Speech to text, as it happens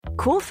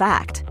Cool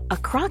fact, a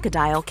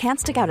crocodile can't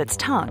stick out its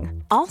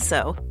tongue.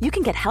 Also, you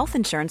can get health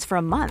insurance for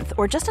a month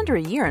or just under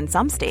a year in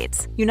some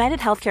states. United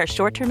Healthcare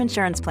short-term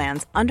insurance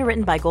plans,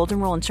 underwritten by Golden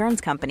Rule Insurance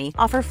Company,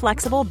 offer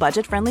flexible,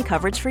 budget-friendly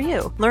coverage for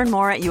you. Learn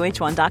more at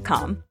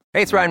uh1.com.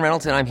 Hey, it's Ryan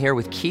Reynolds, and I'm here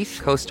with Keith,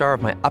 co-star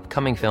of my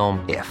upcoming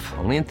film, If,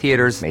 only in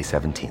theaters May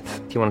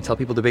 17th. Do you want to tell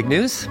people the big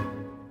news?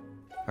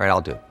 All right,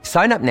 I'll do it.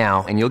 Sign up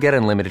now and you'll get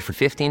unlimited for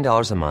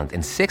 $15 a month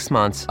and 6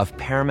 months of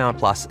Paramount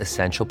Plus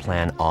Essential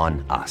Plan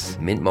on us.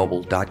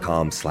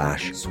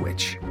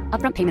 MintMobile.com/switch.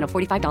 Upfront payment of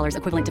 $45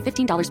 equivalent to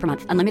 $15 per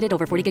month. Unlimited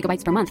over 40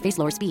 gigabytes per month. Face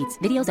lower speeds.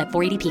 Videos at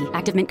 480p.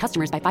 Active Mint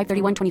customers by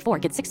 531.24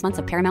 get 6 months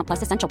of Paramount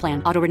Plus Essential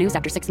Plan. Auto renews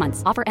after 6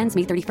 months. Offer ends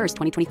May 31st,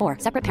 2024.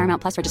 Separate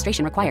Paramount Plus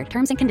registration required.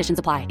 Terms and conditions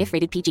apply if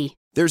rated PG.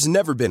 There's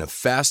never been a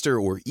faster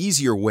or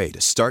easier way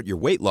to start your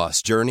weight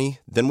loss journey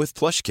than with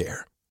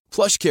PlushCare.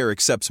 PlushCare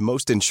accepts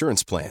most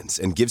insurance plans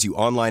and gives you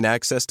online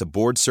access to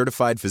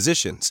board-certified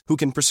physicians who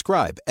can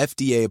prescribe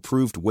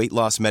FDA-approved weight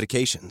loss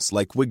medications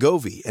like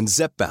Wegovy and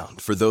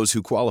Zepbound for those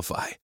who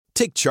qualify.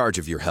 Take charge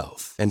of your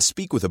health and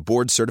speak with a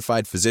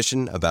board-certified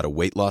physician about a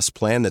weight loss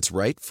plan that's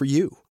right for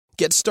you.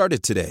 Get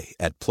started today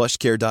at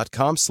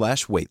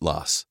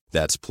plushcare.com/weight-loss.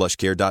 That's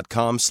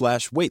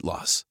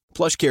plushcare.com/weight-loss.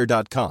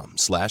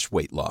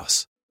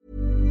 plushcare.com/weight-loss.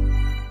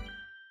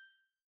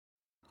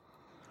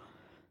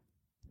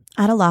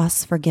 At a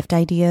loss for gift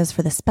ideas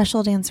for the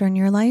special dancer in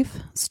your life?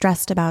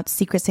 Stressed about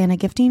Secret Santa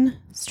gifting?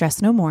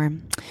 Stress no more.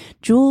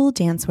 Jewel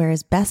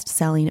Dancewear's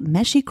best-selling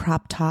meshy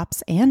crop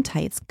tops and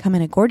tights come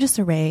in a gorgeous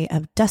array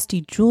of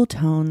dusty jewel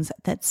tones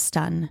that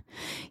stun.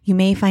 You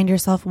may find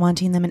yourself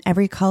wanting them in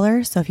every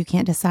color, so if you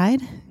can't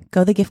decide,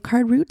 go the gift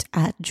card route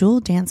at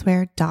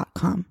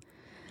jeweldancewear.com.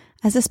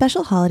 As a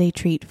special holiday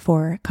treat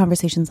for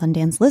Conversations on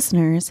Dance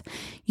listeners,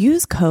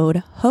 use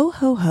code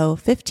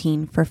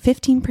HOHOHO15 for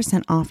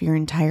 15% off your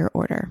entire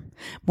order.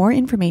 More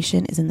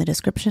information is in the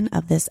description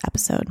of this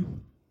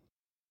episode.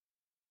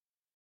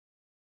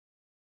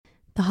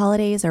 The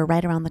holidays are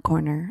right around the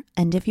corner,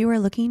 and if you are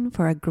looking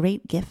for a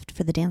great gift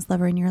for the dance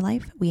lover in your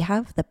life, we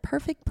have the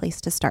perfect place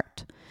to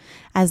start.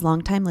 As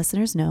longtime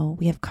listeners know,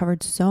 we have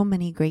covered so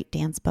many great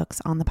dance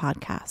books on the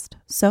podcast,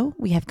 so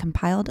we have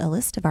compiled a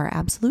list of our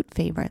absolute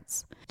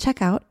favorites.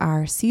 Check out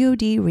our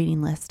COD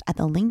reading list at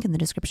the link in the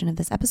description of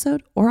this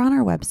episode or on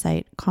our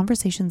website,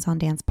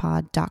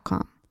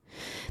 conversationsondancepod.com.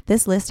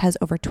 This list has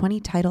over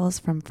 20 titles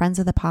from friends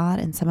of the pod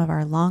and some of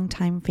our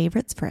longtime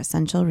favorites for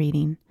essential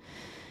reading.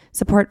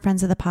 Support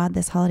Friends of the Pod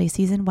this holiday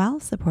season while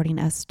supporting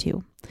us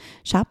too.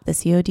 Shop the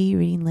COD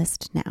reading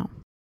list now.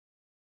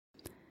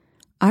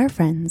 Our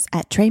friends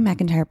at Trey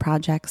McIntyre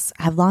Projects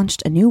have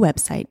launched a new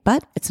website,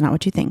 but it's not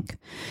what you think.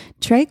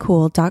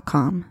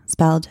 TreyCool.com,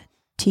 spelled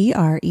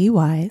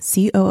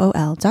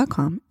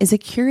TreyCool.com, is a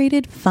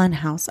curated fun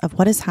house of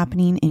what is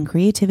happening in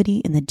creativity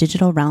in the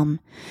digital realm.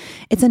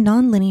 It's a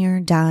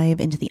non-linear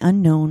dive into the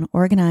unknown,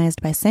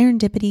 organized by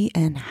serendipity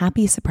and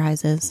happy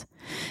surprises.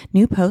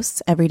 New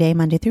posts every day,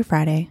 Monday through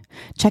Friday.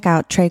 Check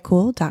out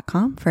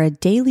TreyCool.com for a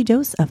daily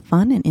dose of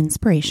fun and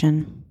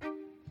inspiration.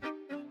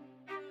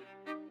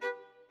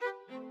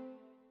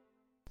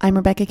 I'm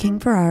Rebecca King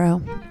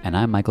Ferraro. And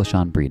I'm Michael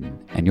Sean Breeden,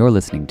 and you're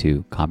listening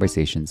to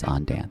Conversations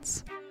on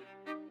Dance.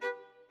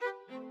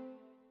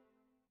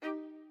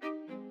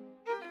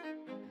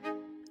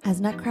 As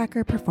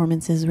Nutcracker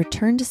performances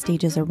return to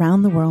stages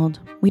around the world,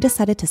 we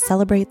decided to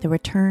celebrate the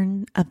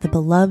return of the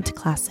beloved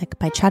classic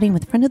by chatting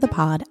with friend of the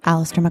pod,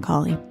 Alastair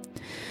Macaulay.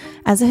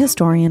 As a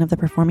historian of the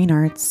performing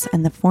arts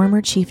and the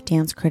former chief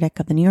dance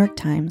critic of the New York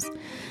Times,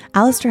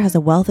 Alastair has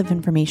a wealth of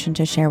information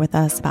to share with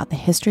us about the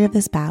history of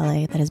this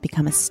ballet that has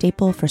become a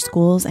staple for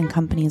schools and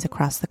companies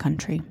across the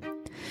country.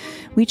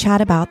 We chat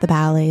about the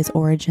ballet's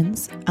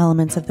origins,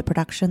 elements of the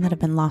production that have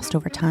been lost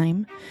over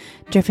time,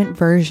 different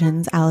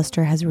versions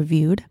Alastair has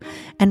reviewed,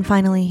 and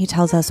finally he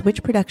tells us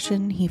which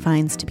production he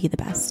finds to be the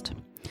best.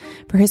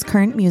 For his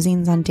current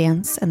musings on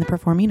dance and the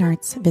performing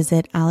arts,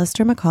 visit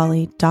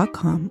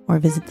alastairmacaulay.com or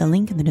visit the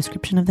link in the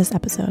description of this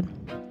episode.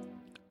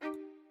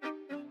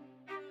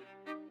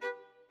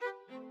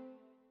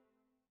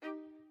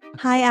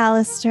 Hi,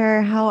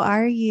 Alastair. How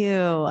are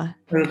you?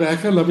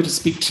 Rebecca, lovely to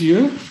speak to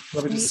you.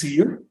 Lovely to see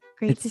you.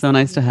 Great It's so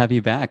nice to have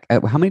you back.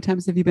 How many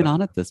times have you been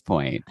on at this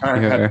point?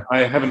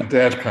 I haven't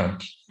dared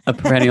count. A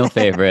perennial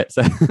favorite.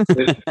 So.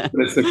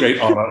 It's a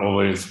great honor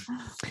always.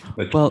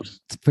 Well,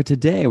 for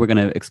today, we're going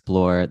to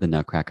explore the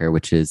Nutcracker,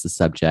 which is a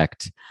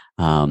subject,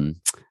 I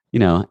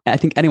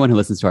think anyone who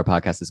listens to our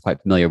podcast is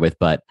quite familiar with,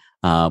 but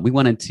we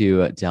wanted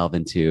to delve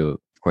into,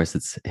 of course,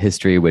 its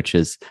history, which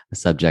is a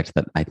subject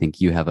that I think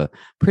you have a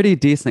pretty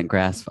decent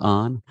grasp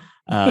on.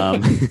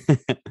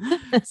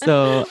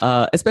 So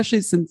especially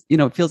since,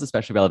 it feels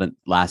especially relevant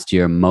last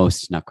year,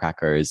 most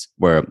Nutcrackers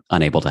were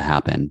unable to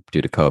happen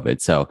due to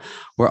COVID. So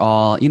we're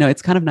all,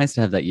 it's kind of nice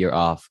to have that year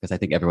off because I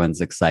think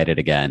everyone's excited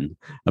again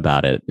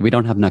about it. We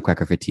don't have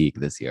Nutcracker fatigue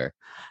this year.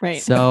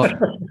 Right. So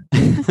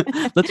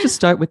let's just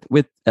start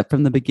with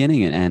from the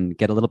beginning and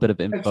get a little bit of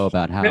info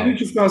about how. Let me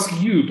just ask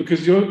you,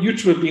 because you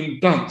two have been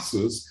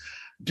dancers,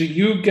 do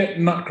you get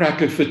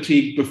Nutcracker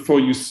fatigue before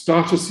you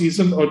start a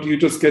season, or do you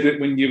just get it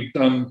when you've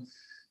done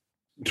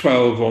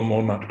 12 or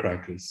more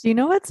Nutcrackers? You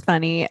know what's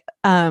funny?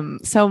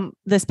 So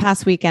this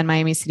past weekend,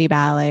 Miami City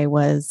Ballet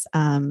was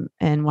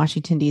in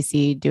Washington,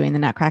 D.C. doing the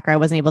Nutcracker. I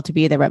wasn't able to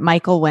be there, but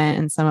Michael went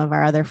and some of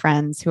our other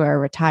friends who are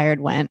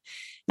retired went.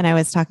 And I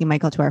was talking,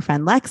 Michael, to our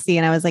friend Lexi,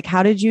 and I was like,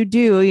 how did you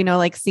do? You know,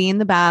 like seeing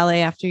the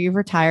ballet after you've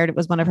retired. It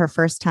was one of her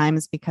first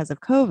times because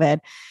of COVID.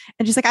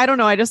 And she's like, I don't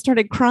know. I just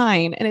started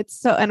crying.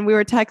 And we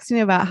were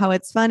texting about how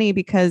it's funny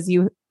because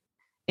you,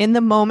 in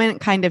the moment,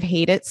 kind of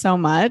hate it so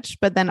much,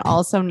 but then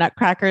also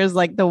Nutcracker is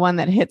like the one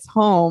that hits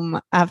home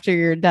after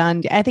you're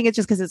done. I think it's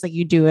just because it's like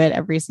you do it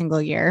every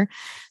single year.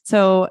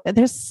 So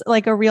there's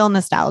like a real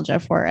nostalgia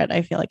for it,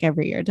 I feel like,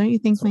 every year. Don't you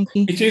think,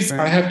 Mikey? It is,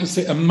 I have to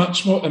say, a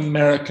much more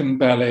American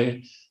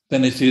ballet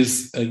than it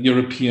is a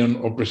European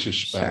or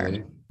British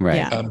ballet. Right.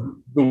 Yeah.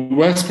 The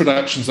worst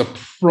productions are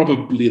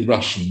probably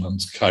Russian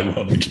ones,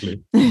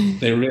 ironically.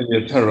 They really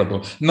are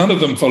terrible. None of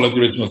them follow the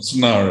original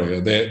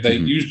scenario. They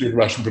usually,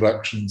 Russian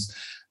productions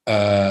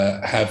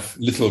have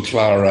little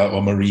Clara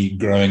or Marie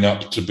growing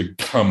up to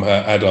become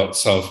her adult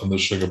self in the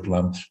Sugar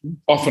Plum,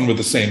 often with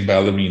the same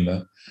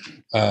ballerina.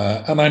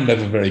 And I'm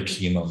never very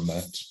keen on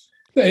that.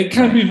 It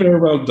can be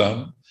very well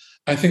done.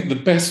 I think the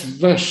best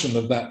version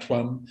of that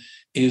one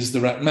is the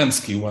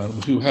Ratmansky one,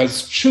 who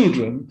has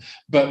children,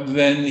 but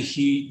then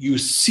you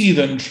see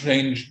them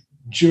change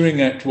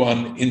during Act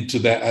One into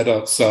their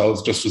adult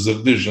selves just as a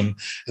vision,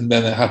 and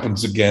then it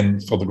happens again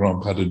for the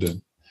Grand Pas de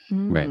Deux.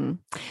 Right.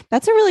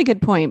 That's a really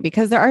good point,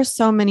 because there are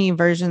so many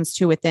versions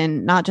too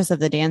within, not just of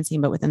the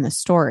dancing, but within the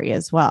story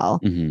as well.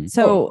 Mm-hmm.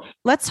 So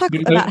let's talk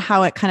about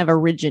how it kind of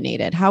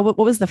originated. What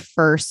was the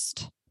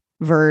first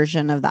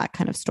version of that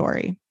kind of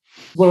story?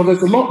 Well,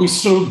 there's a lot we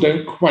still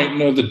don't quite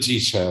know the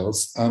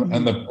details,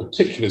 and the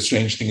particular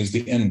strange thing is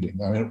the ending.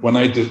 I mean, when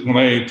I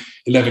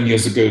 11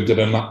 years ago did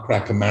a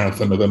Nutcracker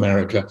marathon of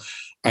America,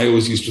 I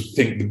always used to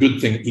think the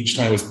good thing each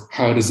time was,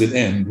 how does it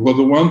end? Well,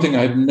 the one thing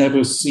I've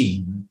never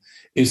seen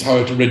is how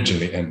it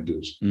originally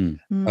ended.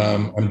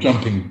 I'm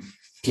jumping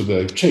to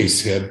the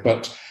chase here,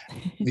 but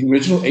the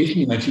original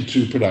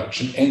 1892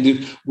 production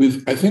ended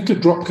with, I think, a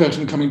drop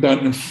curtain coming down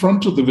in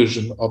front of the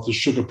vision of the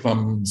Sugar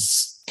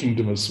Plum's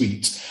Kingdom of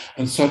Sweets.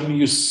 And suddenly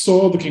you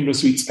saw the Kingdom of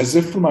Sweets as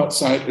if from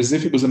outside, as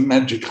if it was a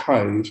magic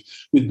hive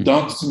with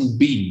dancing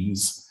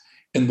bees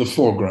in the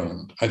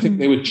foreground. I think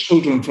they were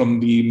children from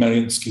the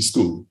Mariinsky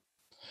school.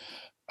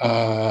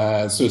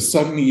 So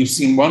suddenly you've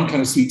seen one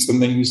kind of sweets,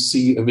 and then you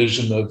see a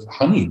vision of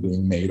honey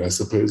being made, I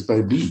suppose,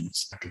 by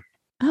bees.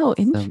 Oh,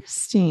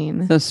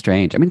 interesting. So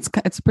strange. I mean,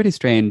 it's a pretty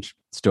strange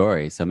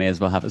story, so may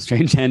as well have a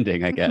strange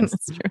ending, I guess.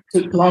 That's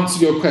true. To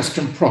answer your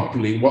question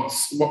properly, what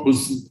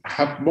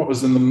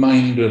was in the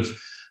mind of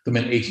them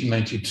in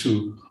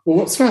 1892? Well,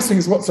 what's fascinating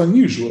is what's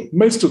unusual.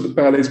 Most of the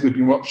ballets we've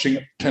been watching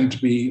tend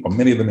to be, or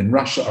many of them in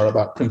Russia, are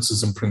about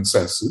princes and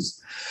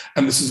princesses,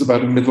 and this is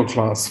about a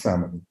middle-class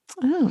family.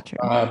 Oh, true.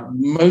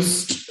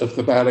 Most of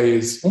the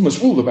ballets,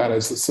 almost all the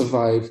ballets that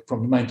survive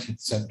from the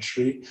 19th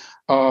century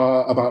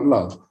are about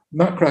love.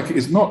 Nutcracker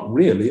is not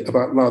really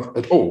about love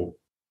at all.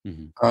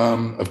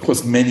 Of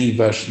course, many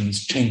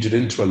versions change it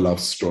into a love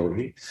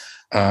story,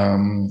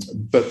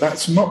 but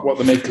that's not what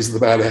the makers of the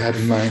ballet had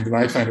in mind, and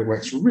I find it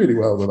works really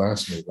well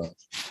without any love.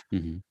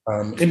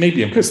 It may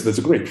be implicit. There's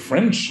a great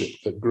friendship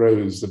that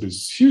grows that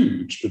is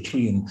huge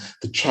between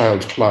the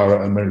child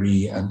Clara and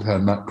Marie and her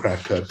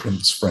Nutcracker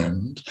prince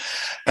friend,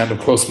 and of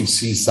course we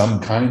see some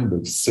kind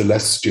of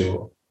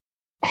celestial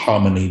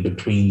harmony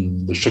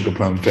between the Sugar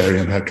Plum Fairy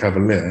and her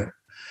cavalier.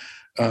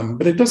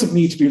 But it doesn't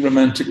need to be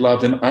romantic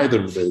love in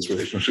either of those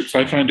relationships.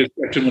 I find it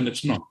better when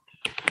it's not.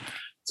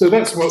 So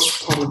that's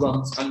what's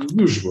probably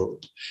unusual.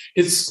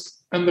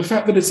 And the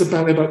fact that it's a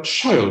ballet about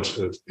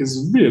childhood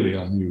is really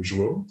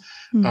unusual.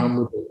 With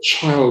a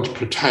child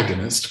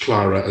protagonist,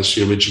 Clara, as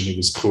she originally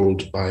was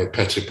called by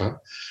Petipa,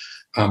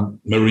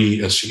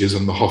 Marie, as she is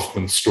in the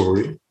Hoffman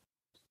story.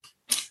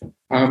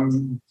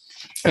 And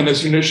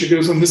as you know, she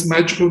goes on this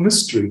magical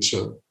mystery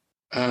tour.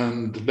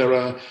 And there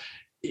are...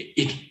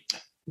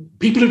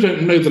 People who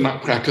don't know the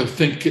Nutcracker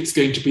think it's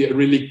going to be a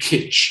really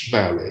kitsch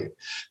ballet,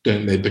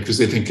 don't they? Because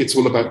they think it's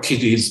all about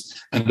kiddies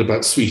and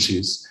about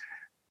sweeties.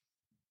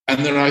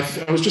 And I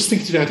was just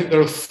thinking today, I think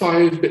there are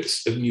 5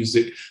 bits of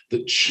music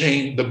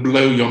that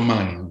blow your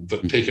mind,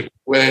 that take it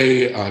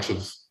way out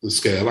of the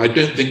scale. I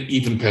don't think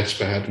even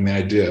Petipa had any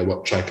idea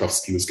what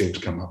Tchaikovsky was going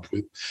to come up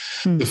with.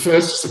 The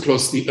first is, of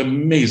course, the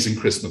amazing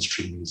Christmas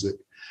tree music.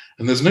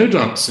 And there's no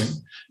dancing.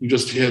 You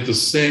just hear the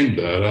same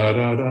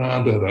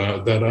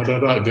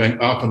da-da-da-da-da-da-da-da-da going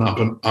up and up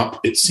and up.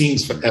 It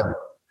seems forever.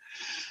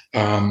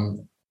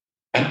 And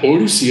all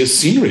you see is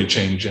scenery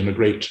change in a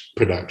great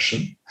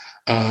production.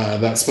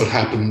 That's what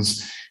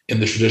happens in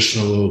the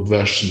traditional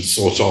version,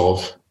 sort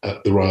of,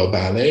 at the Royal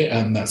Ballet.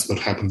 And that's what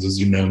happens, as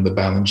you know, in the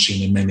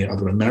Balanchine and many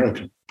other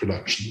American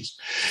productions.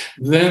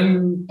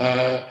 Then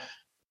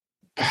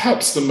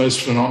perhaps the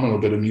most phenomenal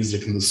bit of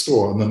music in the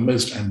score, and the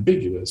most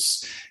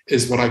ambiguous,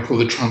 is what I call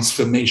the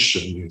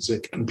transformation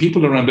music. And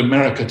people around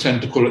America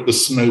tend to call it the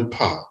snow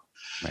pas,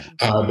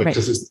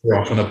 because it's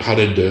often a pas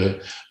de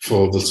deux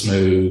for the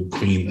Snow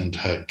Queen and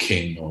her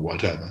king or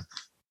whatever.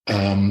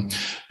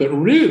 But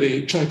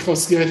really,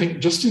 Tchaikovsky, I think,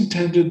 just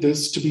intended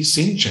this to be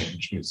scene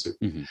change music.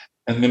 Mm-hmm.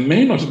 And there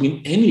may not have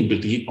been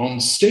anybody on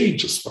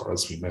stage, as far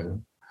as we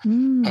know.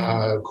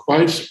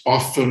 Quite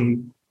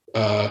often,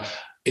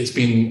 it's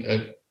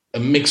been a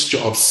mixture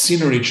of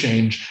scenery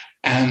change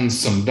and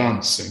some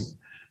dancing.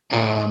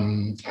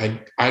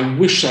 I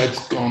wish I'd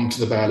gone to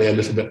the ballet a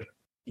little bit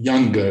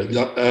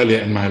earlier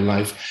in my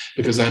life,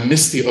 because I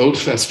missed the old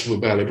festival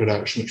ballet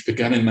production, which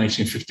began in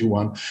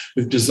 1951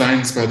 with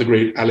designs by the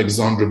great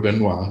Alexandre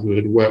Benoit, who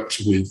had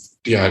worked with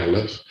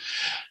Diaghilev.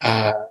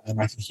 And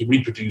I think he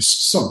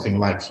reproduced something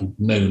like he'd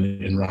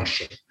known in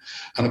Russia.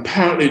 And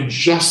apparently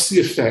just the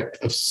effect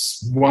of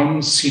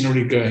one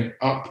scenery going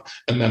up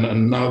and then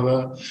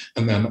another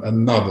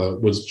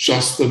was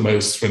just the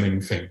most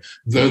thrilling thing.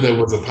 Though there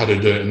was a pas de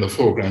deux in the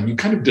foreground, you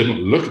kind of didn't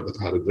look at the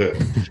pas de deux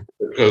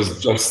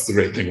because just the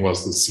great thing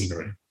was the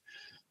scenery.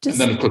 And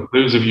then, of course,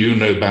 those of you who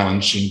know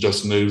Balanchine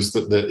just knows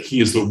that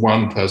he is the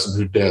one person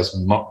who dares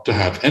not to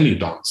have any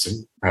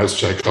dancing, as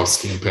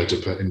Tchaikovsky and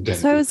Petipa intended.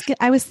 So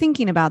I was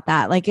thinking about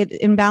that. Like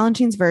in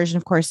Balanchine's version,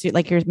 of course,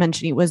 like you're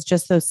mentioning, it was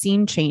just those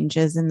scene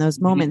changes in those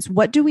moments. Mm-hmm.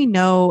 What do we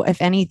know,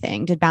 if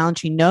anything? Did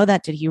Balanchine know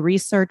that? Did he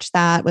research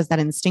that? Was that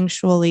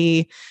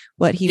instinctually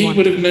what he wanted?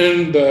 Would have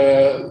known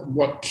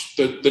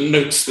the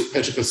notes that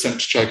Petipa sent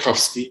to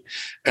Tchaikovsky,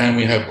 and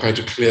we have quite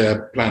a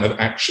clear plan of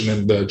action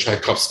in the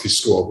Tchaikovsky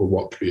score for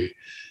what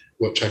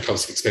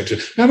Tchaikovsky expected.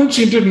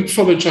 Balanchine didn't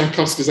follow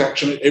Tchaikovsky's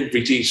action in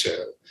every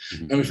detail.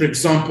 Mm-hmm. I mean, for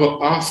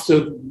example, after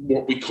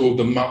what we call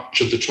the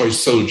March of the Choice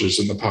Soldiers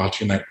in the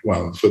party in Act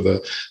 1, for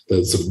the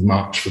sort of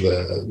march for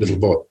the little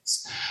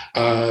boys,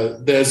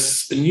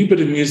 there's a new bit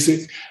of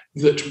music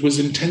that was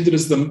intended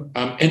as the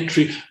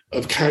entry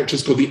of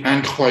characters called the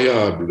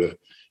incroyables,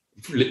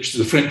 which is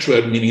a French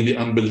word meaning the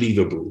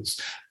unbelievables.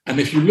 And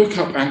if you look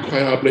up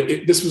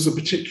incroyable, this was a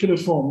particular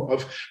form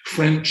of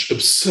French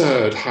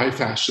absurd high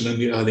fashion in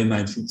the early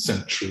 19th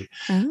century.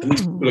 Oh. And these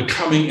people are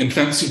coming in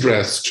fancy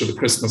dress to the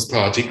Christmas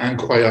party,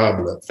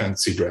 incroyable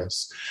fancy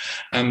dress.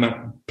 And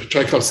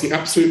Tchaikovsky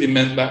absolutely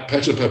meant that.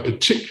 Petipa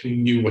particularly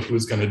knew what he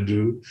was going to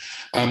do.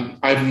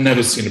 I've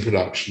never seen a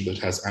production that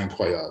has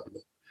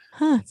incroyable.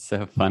 Huh.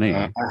 So funny.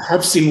 I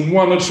have seen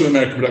one or two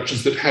American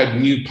productions that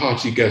had new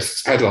party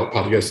guests, adult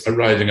party guests,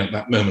 arriving at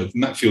that moment,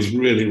 and that feels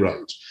really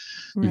right.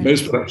 Right.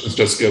 Most productions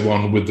just go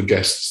on with the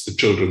guests, the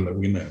children that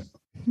we know.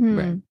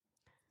 Right.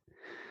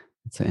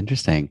 That's so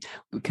interesting.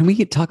 Can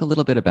we talk a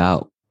little bit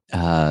about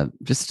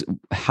just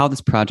how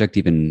this project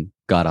even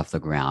got off the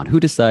ground?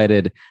 Who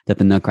decided that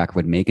the Nutcracker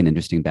would make an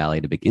interesting ballet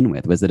to begin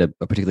with? Was it a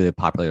particularly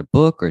popular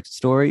book or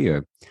story?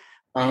 Or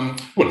well,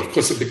 of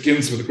course, it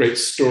begins with a great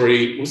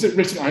story. Was it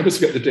written, I always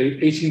forget the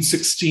date,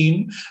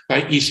 1816,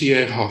 by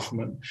E.T.A.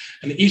 Hoffmann.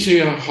 And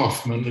E.T.A.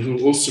 Hoffmann,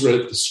 who also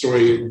wrote the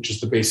story, which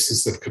is the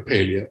basis of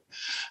Coppelia,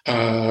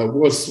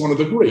 was one of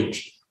the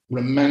great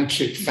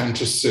romantic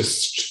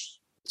fantasist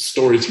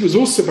stories. He was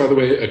also, by the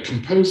way, a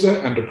composer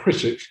and a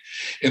critic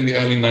in the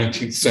early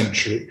 19th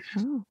century.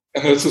 Oh.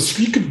 And there's a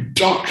streak of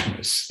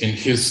darkness in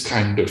his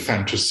kind of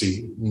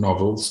fantasy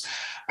novels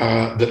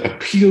that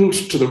appealed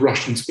to the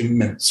Russians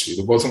immensely.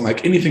 There wasn't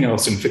like anything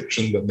else in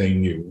fiction that they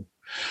knew.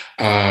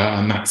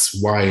 And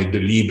that's why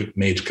Delibes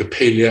made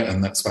Coppelia,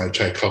 and that's why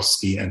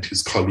Tchaikovsky and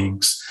his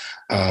colleagues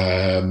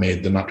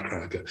made the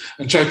Nutcracker.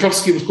 And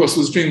Tchaikovsky, of course,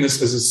 was doing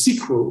this as a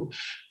sequel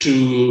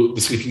to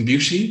The Sleeping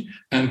Beauty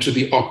and to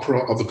the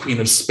opera of The Queen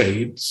of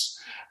Spades.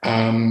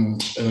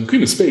 And The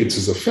Queen of Spades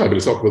is a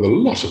fabulous opera with a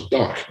lot of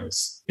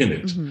darkness in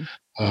it. Mm-hmm.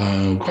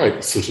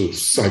 Quite sort of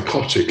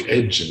psychotic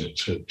edge in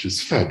it, which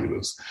is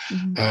fabulous.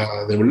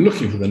 Mm-hmm. They were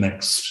looking for the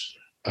next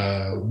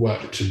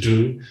work to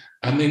do.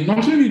 And they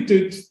not only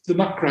did the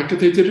Nutcracker,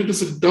 they did it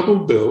as a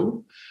double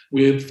bill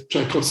with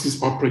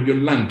Tchaikovsky's opera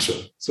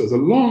Yolanta. So it's a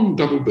long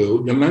double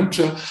bill.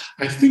 Yolanta,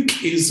 I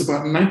think, is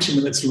about 90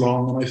 minutes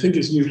long, and I think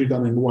it's usually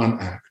done in one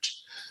act.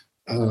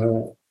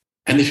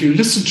 And if you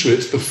listen to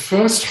it, the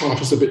first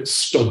half is a bit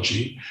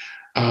stodgy,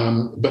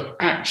 but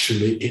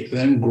actually it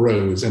then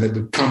grows and it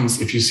becomes,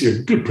 if you see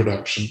a good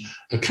production,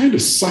 a kind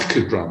of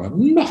psychodrama,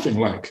 nothing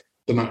like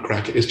the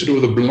Nutcracker. It's to do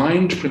with a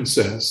blind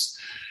princess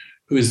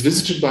who is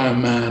visited by a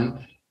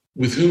man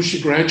with whom she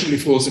gradually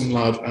falls in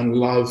love, and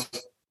love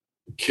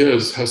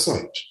cures her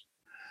sight.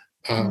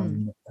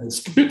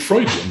 It's a bit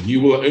Freudian.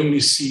 You will only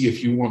see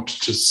if you want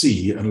to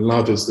see, and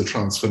love is the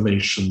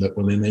transformation that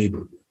will enable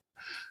you.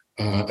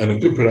 And a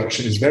good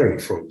production is very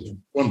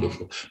Freudian,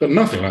 wonderful, but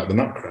nothing like the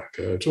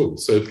Nutcracker at all.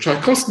 So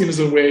Tchaikovsky,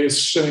 in a way, is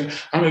showing,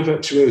 I'm a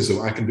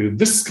virtuoso. I can do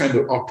this kind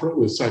of opera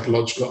with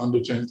psychological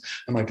undertones,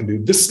 and I can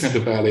do this kind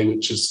of ballet,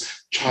 which is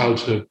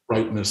childhood,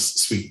 brightness,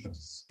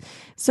 sweetness.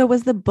 So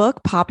was the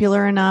book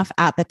popular enough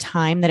at the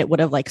time that it would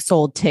have like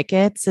sold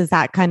tickets? Is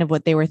that kind of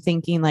what they were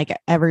thinking? Like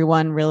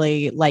everyone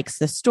really likes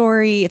the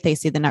story. If they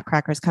see the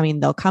Nutcrackers coming,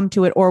 they'll come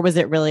to it. Or was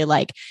it really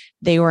like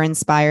they were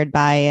inspired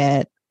by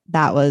it?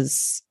 That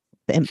was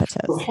the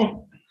impetus.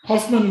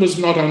 Hoffman was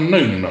not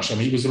unknown in Russia. I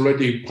mean, he was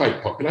already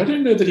quite popular. I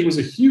don't know that he was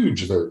a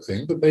huge vogue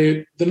thing, but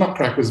the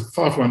Nutcracker was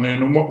far from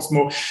unknown. And what's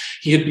more,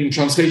 he had been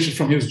translated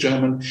from his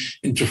German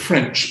into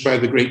French by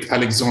the great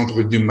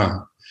Alexandre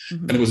Dumas.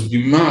 Mm-hmm. And it was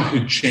Dumas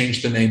who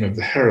changed the name of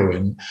the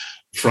heroine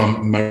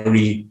from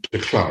Marie to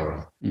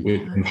Clara.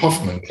 Mm-hmm. In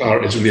Hoffman,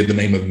 Clara is really the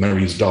name of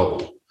Marie's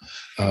doll.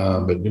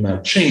 But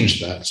Dumas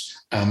changed that,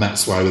 and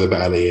that's why the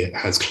ballet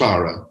has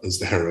Clara as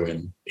the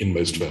heroine in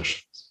most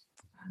versions.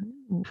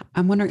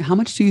 I'm wondering, how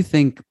much do you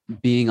think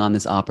being on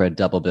this opera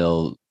double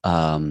bill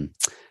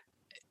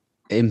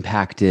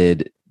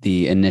impacted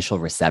the initial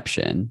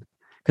reception?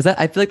 Because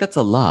I feel like that's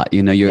a lot.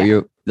 You know,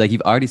 you're like,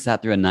 you've already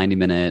sat through a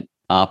 90-minute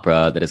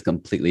opera that is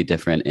completely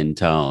different in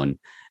tone,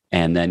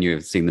 and then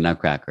you're seeing the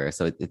Nutcracker.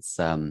 So it's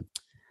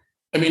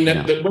I mean,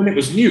 when it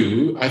was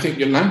new, I think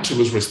Yolanta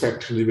was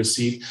respectfully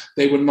received.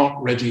 They were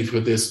not ready for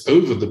this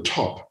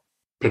over-the-top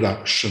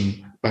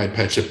production by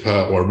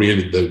Petipa, or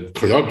really the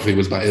choreography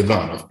was by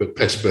Ivanov, but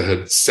Petipa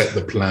had set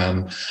the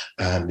plan,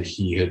 and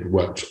he had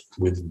worked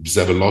with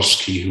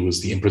Zavalosky, who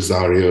was the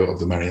impresario of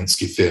the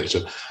Mariinsky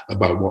Theatre,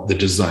 about what the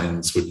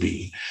designs would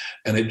be.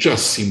 And it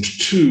just seemed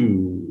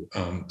too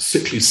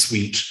sickly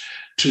sweet,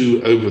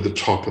 too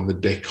over-the-top in the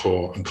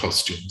decor and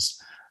costumes.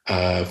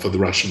 For the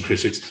Russian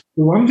critics.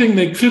 The one thing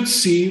they could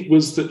see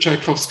was that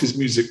Tchaikovsky's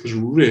music was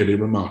really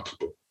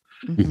remarkable.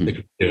 Mm-hmm. They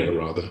could hear,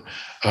 rather.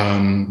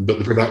 But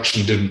the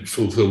production didn't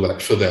fulfill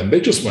that for them. They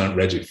just weren't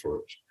ready for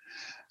it.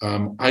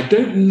 I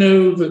don't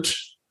know that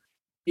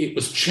it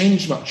was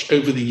changed much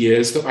over the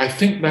years, though I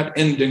think that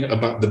ending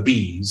about the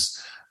bees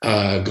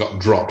got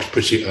dropped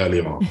pretty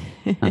early on.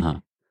 Uh-huh.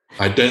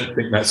 I don't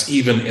think that's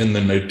even in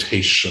the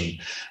notation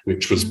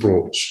which was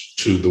brought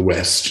to the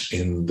West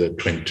in the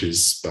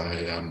 20s by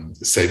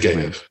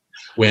Sergeyev.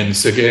 When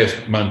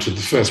Sergeyev mounted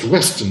the first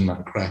Western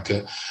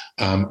Nutcracker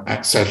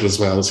at Sadler's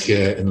Wells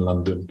here in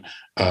London,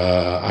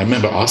 I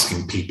remember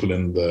asking people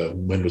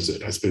when was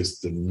it? I suppose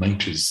the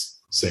 90s,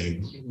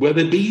 saying, were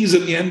there bees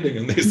at the ending?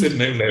 And they said,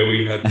 no,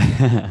 we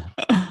hadn't.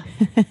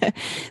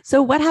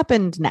 So what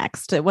happened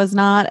next? It was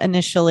not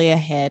initially a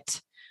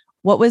hit.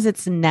 What was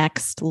its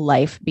next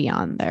life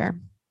beyond there?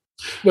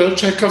 Well,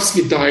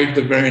 Tchaikovsky died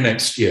the very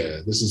next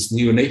year. This is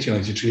new in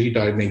 1892. He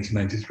died in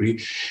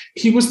 1893.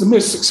 He was the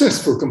most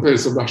successful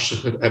composer Russia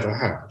had ever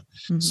had.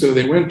 Mm-hmm. So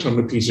they went on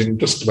repeating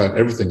just about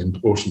everything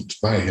important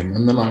by him,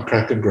 and the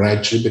Nutcracker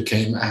gradually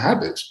became a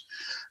habit.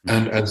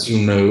 And as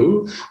you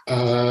know,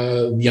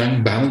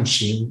 young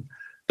Balanchine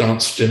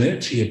danced in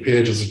it. He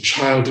appeared as a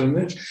child in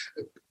it.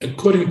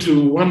 According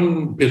to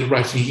one bit of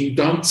writing, he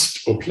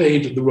danced or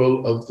played the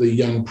role of the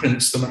young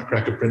prince, the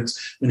Nutcracker prince,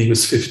 when he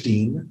was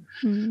 15.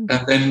 Mm.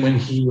 And then when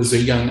he was a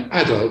young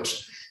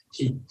adult,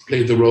 he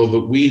played the role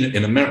that we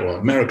in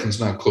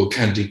Americans now call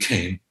Candy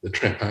Cane, the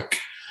Trepak,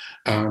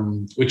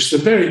 which is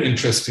a very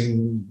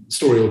interesting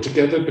story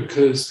altogether,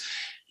 because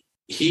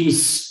he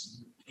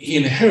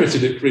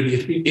inherited it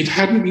really. It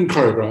hadn't been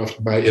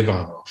choreographed by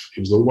Ivanov. It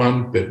was the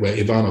one bit where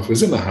Ivanov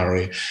was in a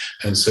hurry.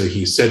 And so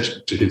he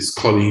said to his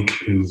colleague,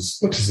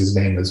 what is his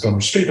name? It's gone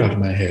straight out of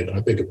my head.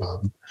 I beg your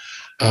pardon.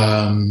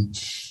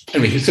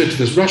 Anyway, he said to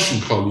this Russian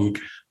colleague,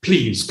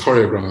 please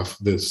choreograph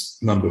this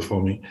number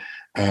for me.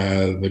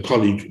 The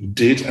colleague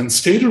did and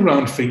stayed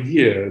around for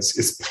years.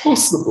 It's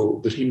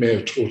possible that he may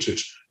have taught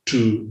it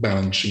to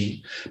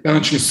Balanchine.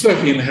 Balanchine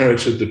certainly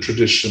inherited the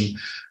tradition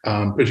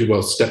pretty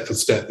well step for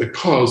step,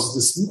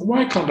 because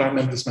why can't I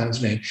remember this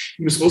man's name?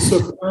 He was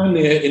also a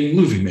pioneer in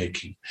movie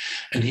making,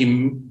 and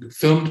he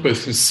filmed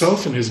both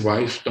himself and his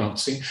wife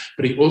dancing,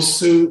 but he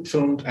also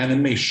filmed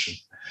animation.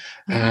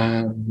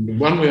 And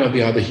one way or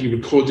the other, he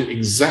recorded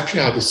exactly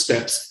how the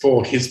steps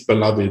for his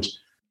beloved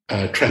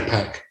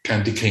Trepak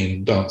Candy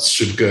Cane dance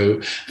should go.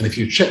 And if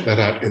you check that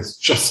out, it's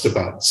just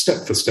about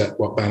step for step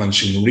what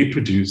Balanchine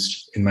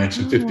reproduced in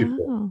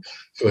 1954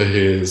 for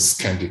his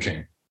Candy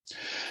Cane.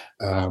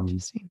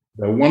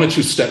 There are one or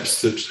two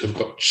steps that have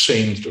got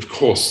changed, of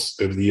course,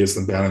 over the years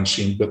than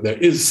Balanchine, but there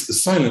is the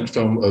silent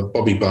film of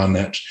Bobby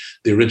Barnett,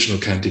 the original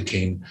Candy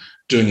Cane,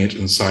 doing it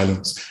in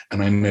silence.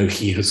 And I know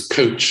he has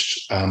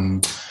coached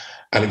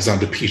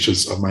Alexander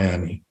Peters of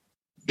Miami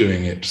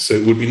doing it. So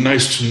it would be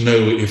nice to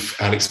know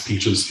if Alex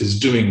Peters is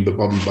doing the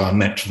Bobby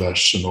Barnett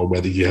version, or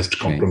whether he has to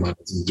compromise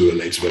and do a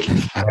later version.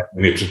 I haven't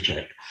been able to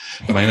check.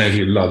 But I know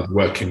he loved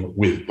working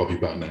with Bobby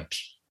Barnett.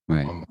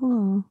 Right.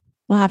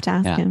 We'll have to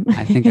ask him.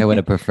 I think I would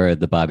have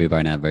preferred the Bobby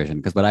Barnett version,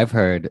 because what I've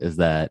heard is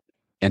that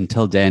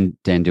until Dan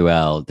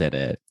Duell did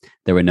it,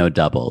 there were no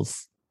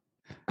doubles.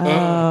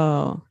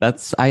 Oh,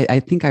 that's I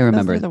think I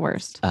remember. Those were the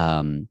worst.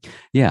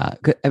 Yeah.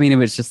 I mean, it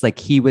was just like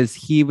he was.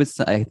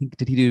 I think,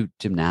 did he do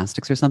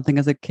gymnastics or something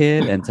as a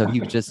kid? And so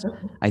he was just,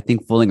 I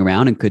think, fooling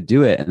around and could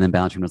do it. And then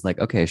Balanchine was like,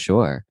 okay,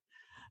 sure.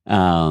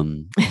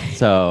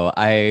 So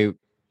I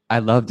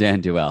love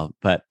Dan Duell,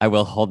 but I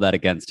will hold that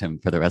against him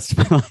for the rest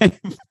of my life.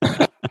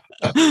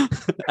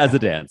 as a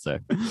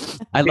dancer.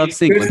 I love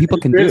seeing when people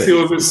can do it.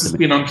 All this has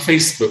been on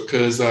Facebook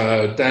because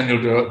Daniel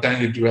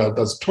Duell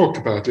does talk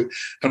about it.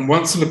 And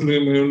once in a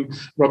blue moon,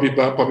 Bobby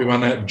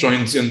Barnett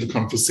joins in the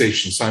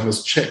conversation. So I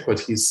must check what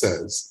he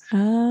says.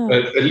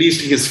 But at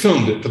least he has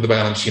filmed it for the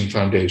Balanchine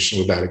Foundation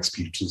with Alex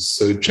Peters.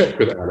 So check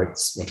with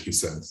Alex what he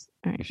says.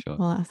 All right, Sure.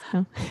 we'll ask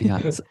him.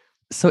 Yeah.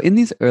 So in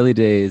these early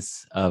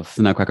days of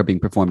the Nutcracker being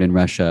performed in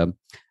Russia,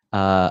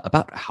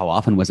 about how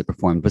often was it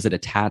performed? Was it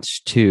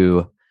attached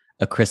to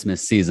a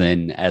Christmas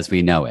season as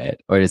we know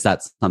it? Or is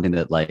that something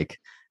that like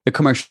the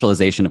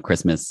commercialization of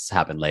Christmas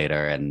happened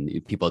later and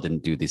people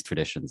didn't do these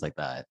traditions like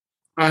that?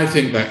 I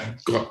think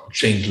that got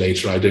changed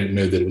later. I don't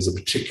know that it was a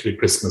particular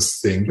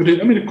Christmas thing. But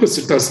of course,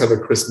 it does have a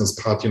Christmas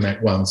party in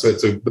Act 1. So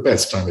it's the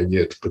best time of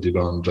year to put it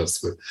on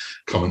just with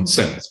common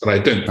sense. But I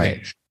don't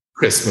think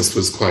Christmas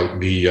was quite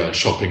the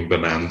shopping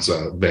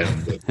bonanza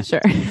then.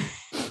 Sure.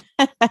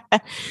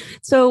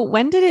 So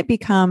when did it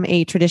become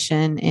a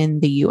tradition in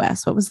the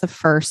U.S.? What was the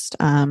first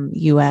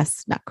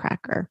U.S.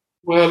 Nutcracker?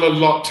 Well, a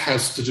lot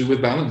has to do with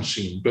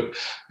Balanchine, but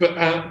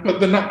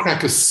the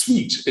Nutcracker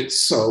suite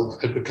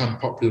itself had become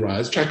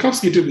popularized.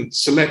 Tchaikovsky didn't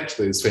select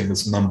those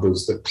famous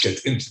numbers that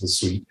get into the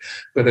suite,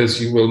 but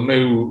as you will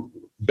know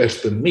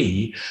better than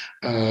me,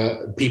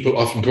 people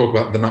often talk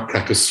about the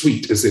Nutcracker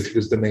suite as if it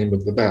was the name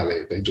of the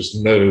ballet. They just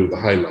know the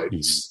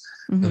highlights,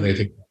 and they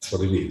think that's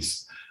what it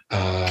is.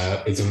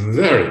 It's a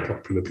very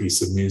popular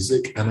piece of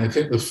music, and I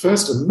think the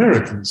first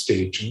American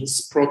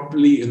stagings,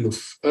 probably in the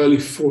early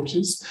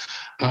 40s,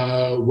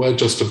 were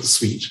just of the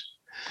suite.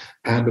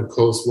 And of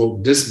course,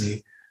 Walt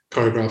Disney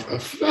choreographed a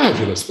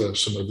fabulous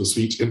version of the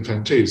suite in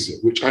Fantasia,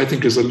 which I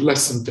think is a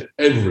lesson to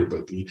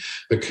everybody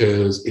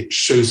because it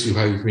shows you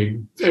how you can be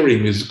very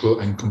musical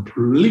and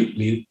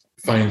completely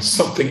find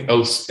something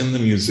else in the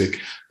music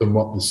than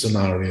what the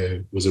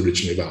scenario was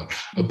originally about.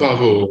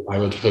 Above all, I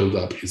would hold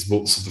up his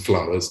Waltz of the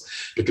Flowers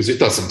because it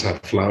doesn't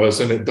have flowers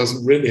and it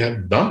doesn't really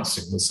have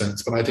dancing in the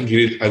sense, but I think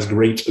it is as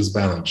great as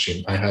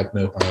Balanchine. I have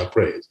no higher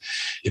praise.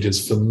 It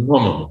is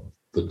phenomenal,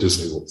 the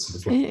Disney Waltz of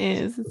the Flowers. It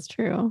is, it's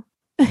true.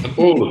 And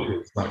all of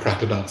his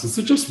Nutcracker dances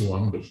are just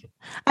wonderful.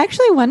 I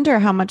actually wonder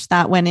how much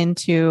that went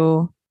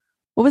into,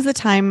 what was the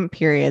time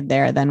period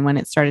there then when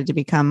it started to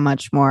become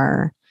much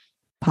more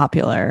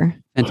popular?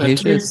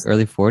 Fantasia is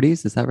early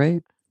 40s, is that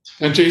right?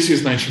 Fantasia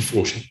is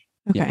 1940.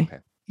 Okay.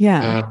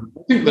 Yeah.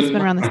 I think it's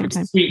been around the same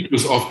time. Suite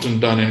was often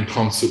done in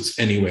concerts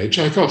anyway.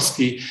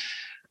 Tchaikovsky,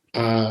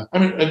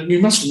 you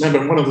must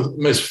remember one of the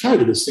most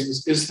fabulous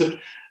things is that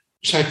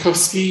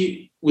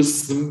Tchaikovsky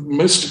was the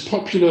most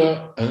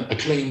popular and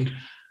acclaimed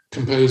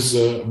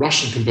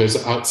Russian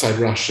composer outside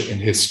Russia in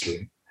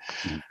history.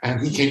 And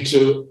he came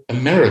to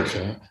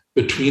America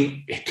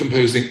between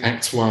composing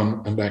Act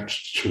 1 and Act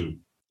 2.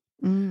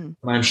 And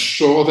I'm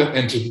sure that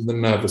entered the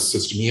nervous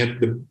system. He had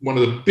one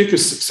of the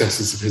biggest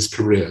successes of his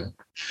career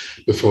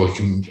before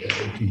he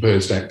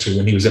composed Act 2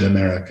 when he was in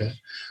America.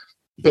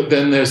 But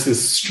then there's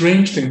this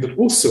strange thing that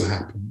also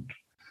happened.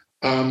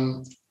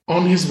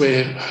 On his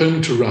way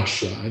home to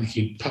Russia, and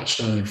he touched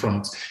down in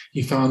France,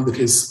 he found that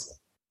his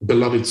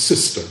beloved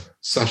sister,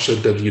 Sasha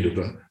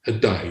Davidova,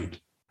 had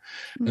died.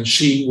 And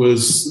she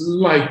was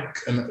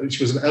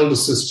an elder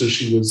sister.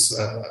 She was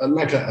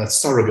like a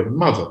surrogate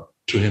mother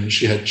to him.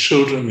 She had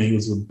children. He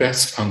was the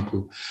best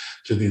uncle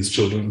to these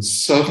children. And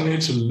suddenly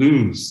to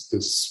lose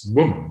this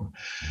woman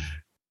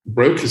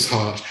broke his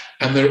heart.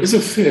 And there is a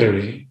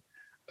theory,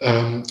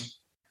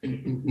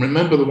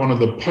 remember that one of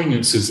the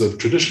poignancies of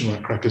traditional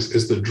Nutcrackers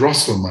is that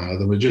Drosselmeyer,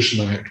 the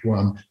magician of Act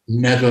 1,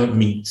 never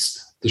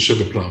meets the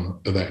sugar plum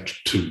of Act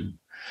 2.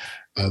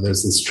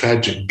 There's this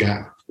tragic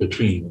gap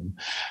between them.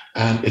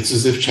 And it's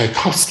as if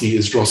Tchaikovsky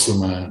is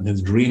Drosselmeyer and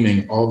is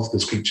dreaming of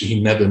this creature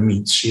he never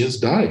meets. She has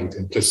died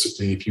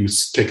implicitly. If you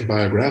take a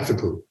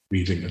biographical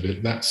reading of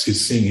it,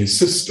 he's seeing his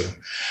sister.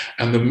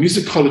 And the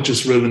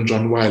musicologist Roland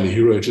John Wiley,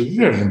 who wrote a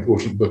very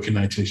important book in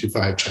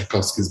 1985,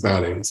 Tchaikovsky's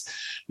Ballets,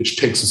 which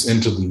takes us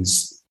into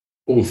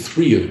all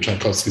three of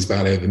Tchaikovsky's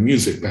ballet, the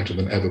music better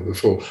than ever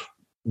before,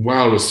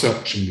 while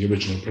researching the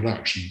original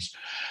productions.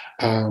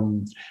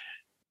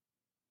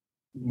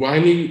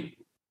 Wiley,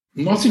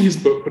 not in his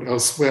book, but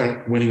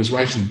elsewhere, when he was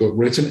writing the book,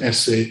 wrote an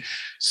essay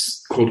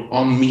called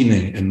On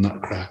Meaning in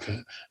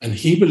Nutcracker. And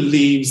he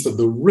believes that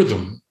the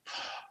rhythm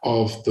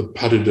of the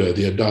pas de deux,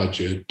 the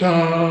adagio,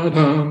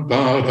 da-dum,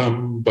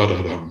 ba-dum,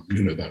 ba-da-dum,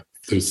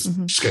 those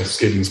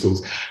scaling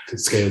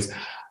scales,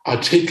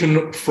 are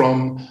taken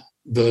from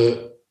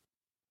the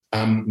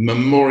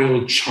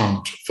memorial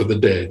chant for the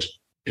dead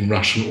in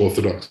Russian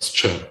Orthodox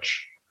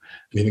Church.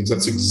 And he thinks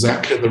that's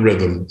exactly the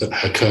rhythm that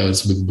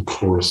occurs with the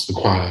chorus, the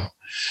choir,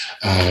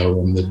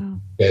 when the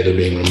dead are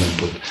being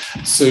remembered.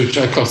 So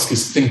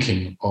Tchaikovsky's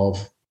thinking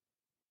of,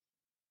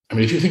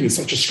 if you think it's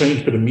such a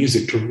strange bit of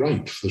music to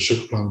write for the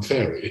Sugar Plum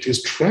Fairy, it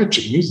is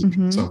tragic music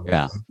in some way.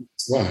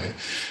 That's why.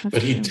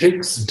 But he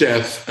takes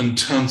death and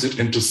turns it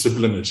into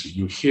sublimity.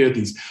 You hear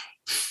these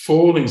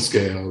falling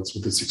scales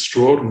with this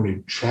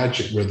extraordinarily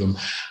tragic rhythm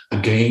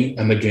again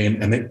and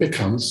again, and it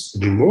becomes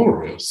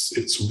glorious.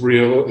 It's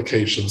real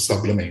occasional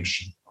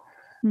sublimation.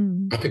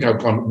 I think I've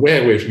gone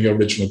way away from your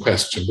original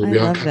question, but we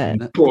are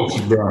kind of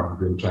important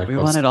ground. We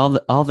wanted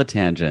all the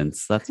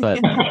tangents. That's what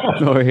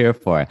we're here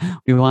for.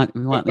 We want.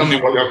 Tell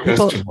me what your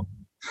question was.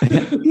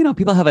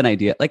 People have an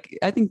idea. Like,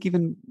 I think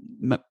even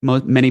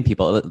many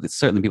people,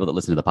 certainly people that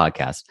listen to the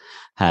podcast,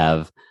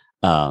 have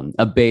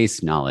a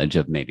base knowledge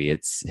of maybe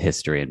its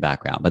history and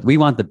background. But we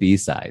want the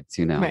B-sides,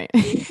 Right.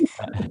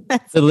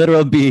 The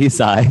literal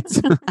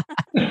B-sides.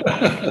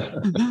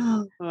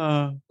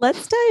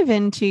 Let's dive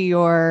into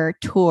your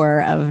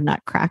tour of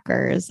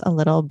Nutcrackers a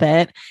little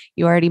bit.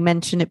 You already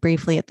mentioned it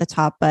briefly at the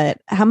top, but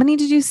how many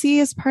did you see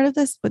as part of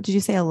this? What did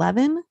you say,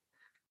 11?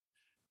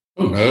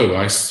 Oh, no,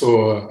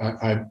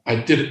 I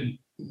did it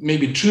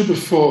maybe 2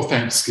 before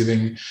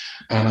Thanksgiving,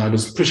 and I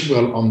was pretty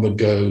well on the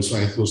go. So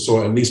I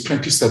saw at least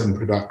 27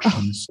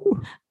 productions.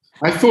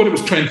 I thought it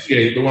was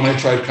 28, but when I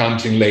tried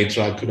counting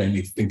later, I could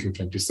only think of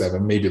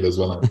 27. Maybe there's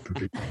one I was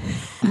completely.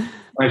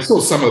 I saw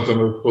some of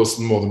them, of course,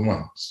 more than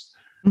once.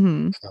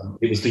 Mm-hmm.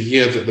 It was the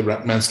year that the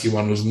Ratmansky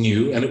one was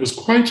new, and it was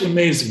quite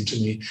amazing to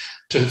me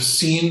to have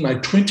seen my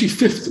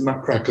 25th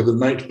Nutcracker the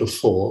night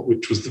before,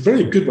 which was the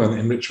very good one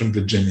in Richmond,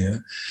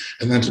 Virginia,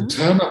 and then to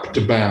turn up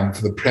to BAM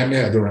for the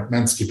premiere of the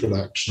Ratmansky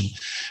production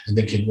and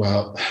thinking,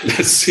 well,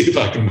 let's see if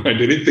I can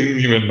find anything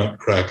new in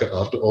Nutcracker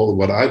after all of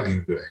what I've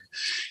been doing.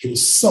 It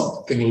was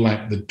something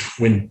like the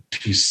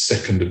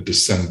 22nd of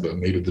December,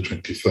 maybe the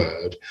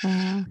 23rd.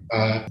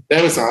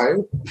 There was I,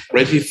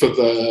 ready for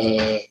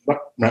the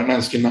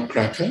Ratmansky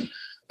Nutcracker.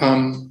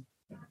 And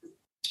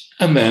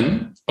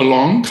then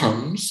along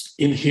comes,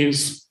 in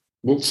his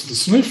Waltz of the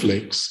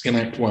Snowflakes in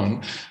Act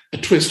 1, a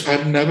twist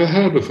I'd never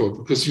heard before,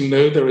 because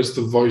there is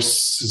the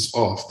voices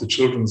off, the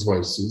children's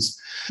voices.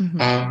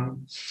 Mm-hmm.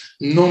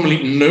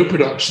 Normally, no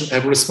production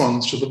ever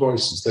responds to the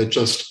voices. They're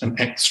just an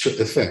extra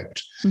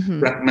effect.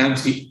 Mm-hmm.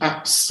 Ratmansky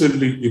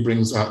absolutely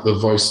brings out the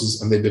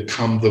voices, and they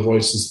become the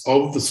voices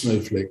of the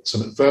snowflakes.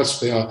 And at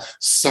first, they are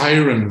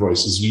siren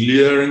voices,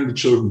 luring the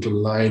children to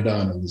lie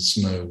down in the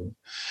snow.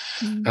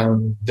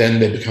 Mm-hmm. Then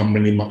they become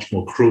really much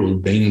more cruel,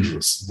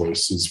 dangerous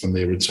voices when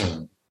they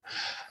return.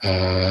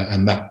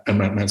 And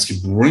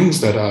Ratmansky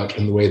brings that out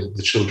in the way that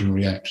the children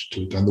react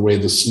to it and the way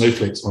the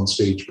snowflakes on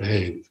stage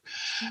behave.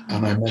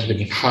 And I'm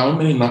thinking, how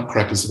many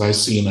Nutcrackers have I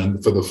seen?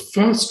 And for the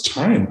first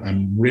time,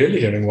 I'm really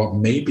hearing what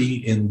may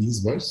be in these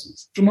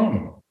voices.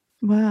 Phenomenal.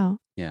 Wow.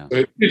 Yeah.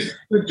 So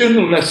the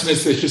general lesson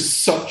is there's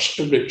just such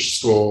a rich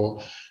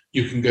score.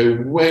 You can go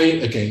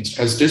way against,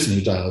 as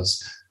Disney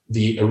does,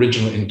 the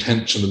original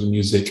intention of the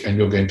music, and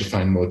you're going to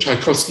find more.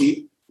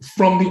 Tchaikovsky,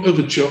 from the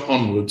overture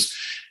onwards,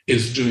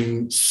 is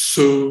doing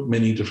so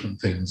many different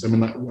things. I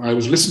mean, I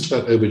was listening to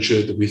that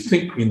overture that we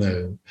think we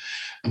know,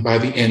 and by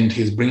the end,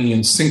 he's bringing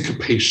in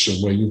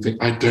syncopation, where you think,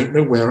 I don't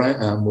know where I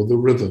am with the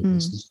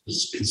rhythms.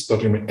 He's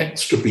starting with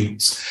extra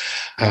beats,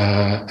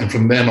 and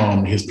from then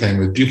on, he's playing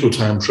with duple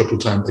time, triple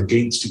time,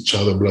 against each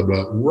other, blah,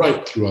 blah,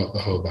 right throughout the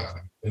whole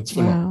ballet. It's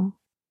phenomenal. Wow.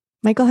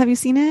 Michael, have you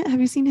seen it? Have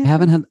you seen it?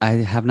 I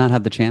have not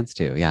had the chance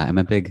to. Yeah, I'm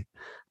a big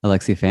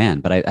Alexei fan,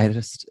 but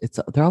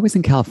they're always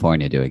in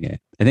California doing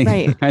it. I think,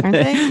 right? Aren't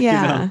they?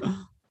 Yeah.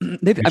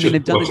 They've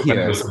done it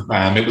here.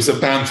 It was a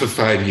BAM for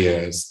 5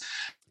 years,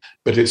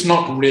 but it's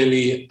not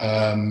really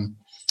a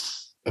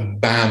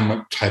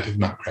BAM type of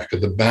Nutcracker.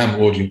 The BAM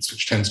audience,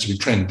 which tends to be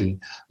trendy,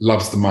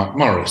 loves the Mark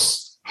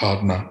Morris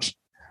hard nut.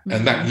 Mm-hmm.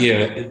 And that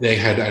year, they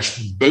had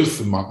actually both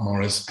the Mark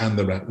Morris and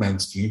the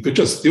Ratmansky.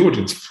 The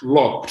audience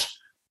flocked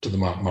to the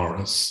Mark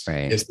Morris.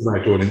 Right. It's the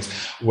right audience,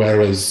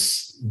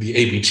 whereas the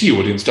ABT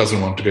audience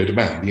doesn't want to go to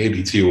BAM. The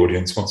ABT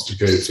audience wants to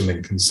go to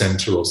Lincoln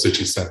Center or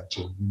City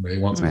Center. They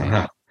want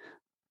Manhattan.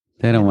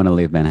 They don't want to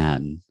leave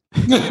Manhattan.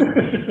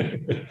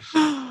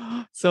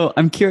 So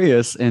I'm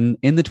curious, in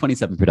the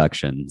 27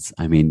 productions,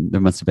 I mean, there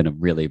must have been a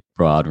really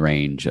broad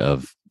range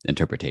of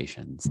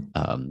interpretations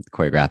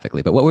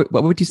choreographically. But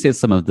what would you say is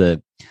some of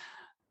the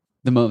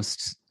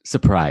most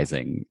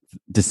surprising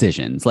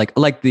decisions,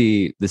 like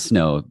the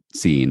snow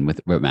scene with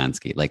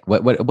Ratmansky? Like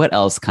what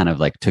else kind of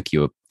like took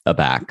you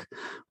aback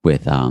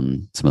with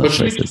some of those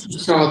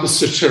choices? The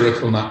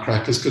satirical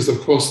Nutcrackers, because of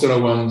course there are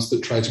ones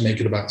that try to make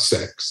it about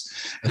sex,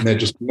 and they're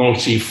just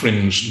naughty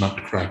fringe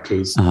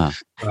Nutcrackers,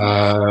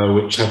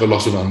 which have a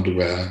lot of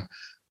underwear,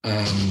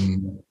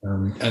 and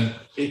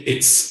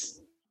it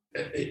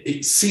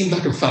seemed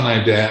like a fun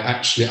idea.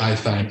 Actually, I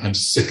find I'm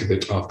sick of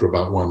it after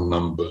about one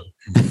number.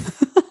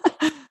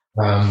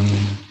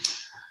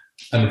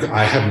 And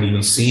I haven't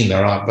even seen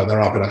there are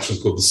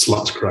productions called the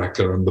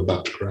Slutcracker and the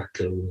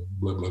Buttcracker,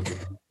 blah blah blah.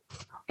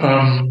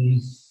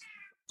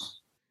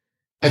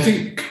 I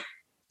think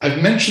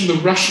I've mentioned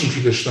the Russian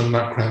tradition of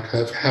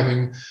Nutcracker of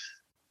having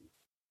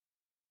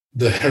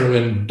the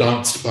heroine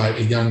danced by a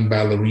young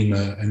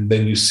ballerina, and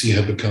then you see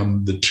her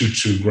become the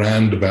tutu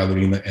grand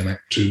ballerina in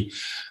Act 2.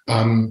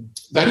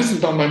 That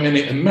isn't done by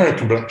many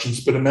American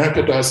productions, but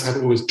America does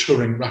have always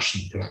touring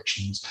Russian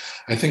productions.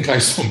 I think I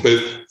saw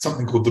both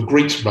something called the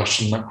Great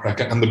Russian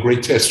Nutcracker and the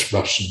Greatest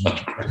Russian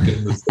Nutcracker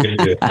in the same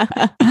year.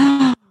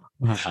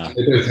 Wow.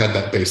 They both had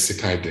that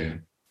basic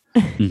idea.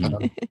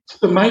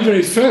 But my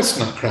very first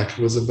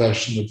Nutcracker was a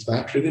version of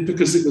that, really,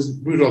 because it was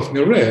Rudolf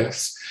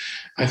Nurew's.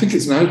 I think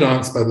it's now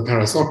danced by the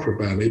Paris Opera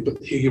Ballet,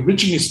 but he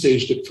originally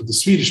staged it for the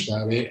Swedish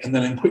Ballet, and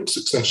then in quick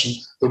succession,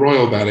 the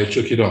Royal Ballet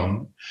took it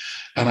on.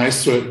 And I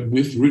saw it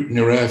with Ruth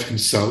Nureyev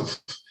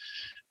himself.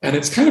 And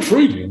it's kind of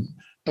Freudian.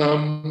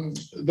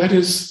 That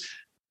is,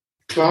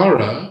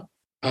 Clara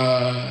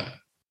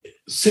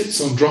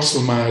sits on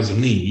Drosselmeyer's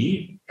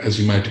knee, as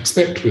you might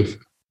expect with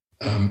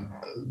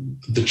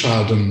the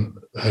child and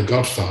her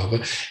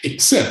godfather,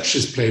 except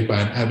she's played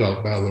by an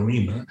adult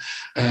ballerina,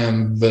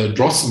 and the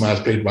Drosselmeyer is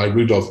played by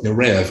Rudolf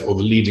Nureyev, or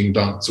the leading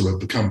dancer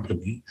of the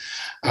company.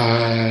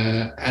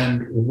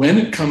 And when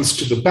it comes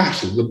to the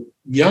battle, the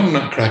young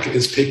Nutcracker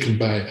is taken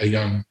by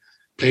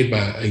played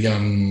by a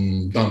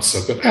young dancer,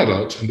 but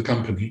adult in the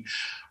company.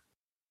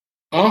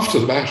 After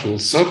the battle,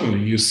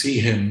 suddenly you see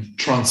him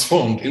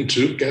transformed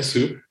into, guess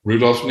who?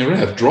 Rudolf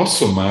Nureyev.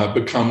 Drosselmeyer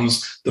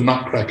becomes the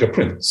Nutcracker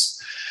prince.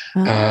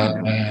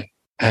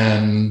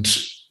 And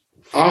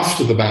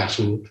after the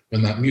battle,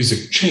 when that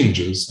music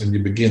changes and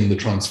you begin the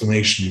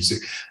transformation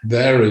music,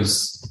 there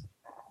is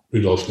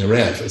Rudolf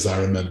Nureyev, as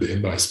I remember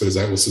him, but I suppose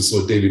I also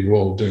saw David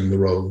Wall doing the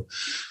role,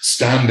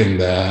 standing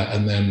there,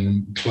 and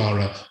then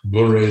Clara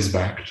bourrées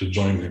back to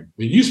join him.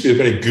 It used to be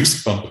a very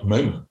goosebump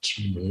moment,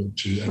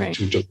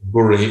 to just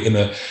bourrée in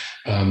a,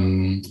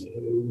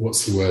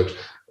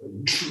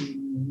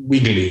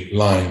 wiggly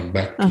line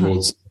back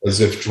towards, as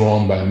if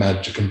drawn by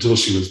magic, until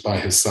she was by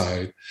his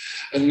side.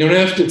 And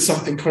Nureyev did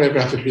something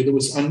choreographically that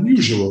was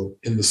unusual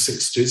in the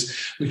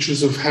 60s, which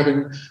was of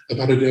having a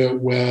ballet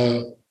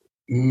where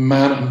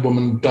man and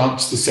woman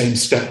danced the same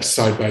steps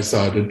side by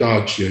side,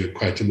 adagio,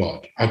 quite a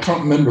lot. I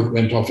can't remember if it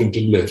went off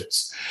into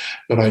lifts,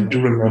 but I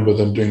do remember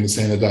them doing the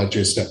same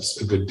adagio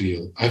steps a good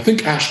deal. I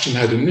think Ashton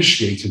had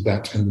initiated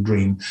that in the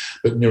Dream,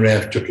 but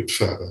Nureyev took it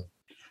further.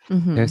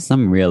 There's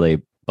some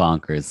really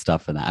bonkers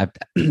stuff in that.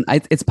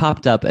 It's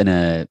popped up in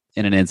an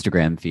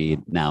Instagram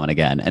feed now and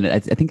again, and I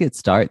think it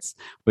starts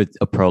with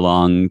a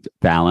prolonged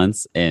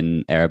balance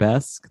in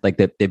arabesque, like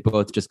they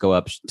both just go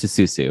up to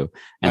Susu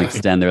and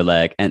extend their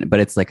leg, but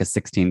it's like a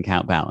 16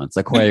 count balance,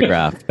 a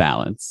choreographed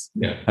balance.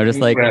 Yeah, I'm just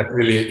like,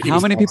 really, how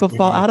many people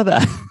fall out of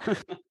that?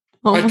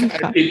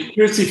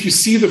 If you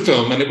see the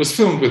film, and it was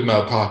filmed with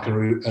Mel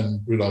Parker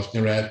and Rudolf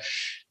Nureyev,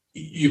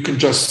 you can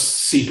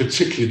just see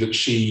particularly that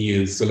she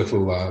is a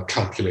little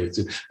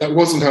calculated. That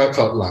wasn't how it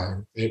felt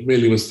live. It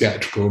really was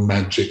theatrical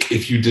magic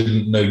if you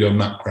didn't know your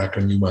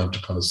Nutcracker and you weren't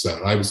a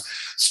connoisseur. I was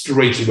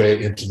straight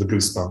away into the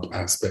goosebump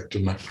aspect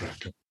of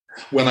Nutcracker.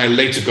 When I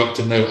later got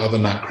to know other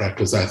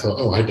Nutcrackers, I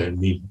thought, I don't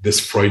need this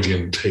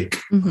Freudian take.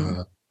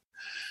 And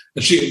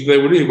they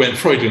really went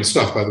Freudian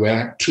stuff, by the way.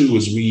 Act 2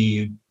 was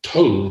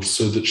retold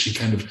so that she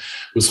kind of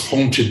was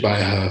haunted by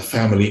her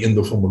family in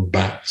the form of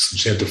bats, and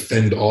she had to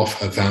fend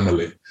off her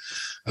family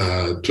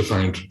to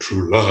find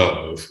true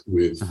love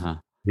with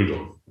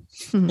Rudolph.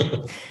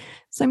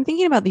 So I'm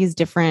thinking about these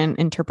different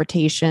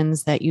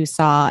interpretations that you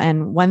saw.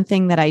 And one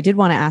thing that I did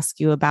want to ask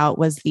you about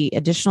was the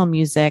additional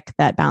music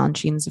that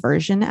Balanchine's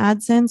version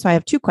adds in. So I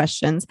have two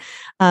questions.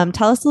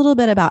 Tell us a little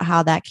bit about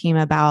how that came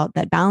about,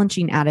 that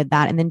Balanchine added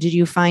that. And then did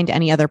you find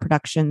any other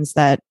productions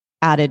that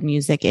added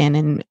music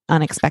in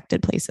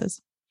unexpected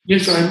places?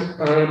 Yes,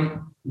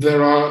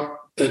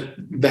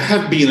 there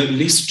have been at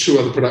least two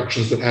other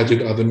productions that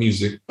added other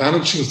music.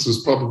 Balanchine's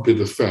was probably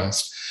the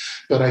first.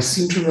 But I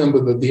seem to remember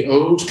that the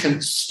old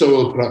Kent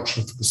Stowell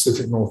production for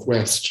Pacific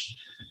Northwest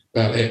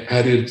Ballet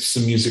added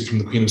some music from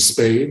the Queen of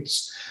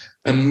Spades.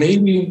 And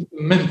maybe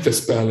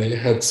Memphis Ballet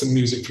had some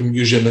music from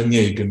Eugene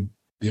Onegin,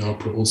 the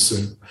opera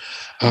also.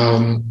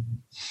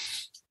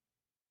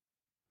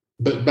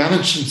 But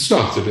Balanchine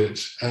started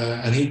it,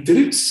 and he did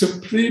it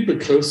simply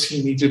because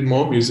he needed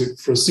more music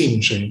for a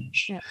scene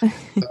change.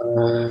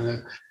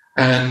 Yeah.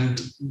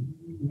 And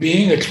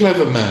being a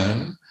clever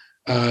man,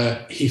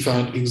 he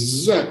found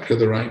exactly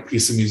the right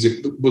piece of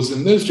music that was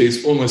in those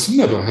days almost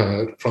never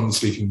heard from the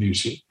Sleeping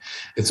Beauty.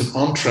 It's an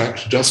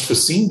entr'acte just for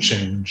scene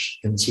change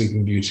in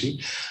Sleeping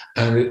Beauty,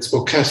 and it's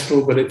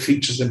orchestral, but it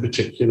features in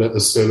particular a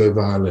solo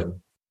violin.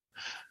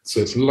 So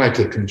it's like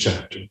a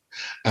concerto.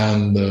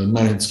 And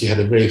Mariinsky had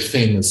a very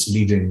famous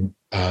leading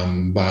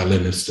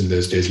violinist in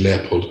those days,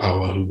 Leopold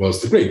Auer, who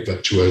was the great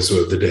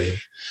virtuoso of the day,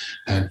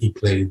 and he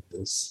played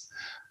this.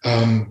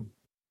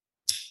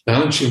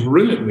 Balanchine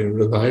brilliantly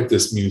revived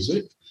this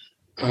music,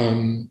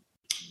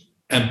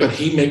 but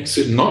he makes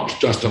it not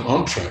just an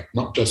entr'acte,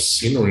 not just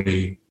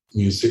scenery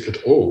music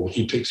at all.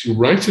 He takes you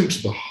right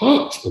into the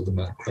heart of the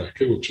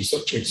Nutcracker, which is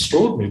such an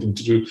extraordinary thing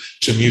to do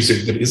to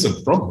music that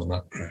isn't from the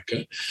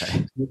Nutcracker.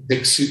 He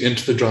takes you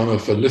into the drama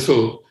for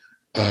little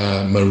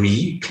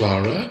Marie,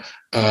 Clara,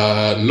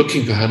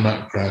 looking for her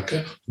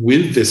Nutcracker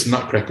with this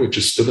Nutcracker, which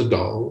is still a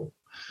doll.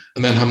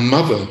 And then her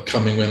mother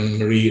coming when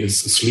Marie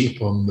is asleep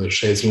on the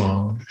chaise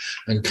longue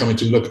and coming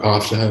to look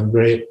after her, and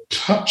very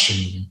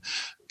touching,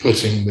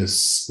 putting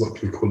this, what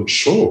we call it,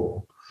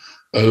 shawl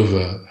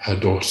over her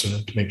daughter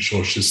to make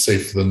sure she's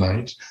safe for the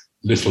night.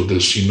 little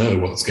does she know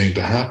what's going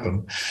to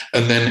happen.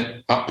 And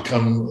then up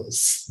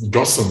comes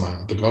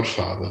Drosselmeyer, the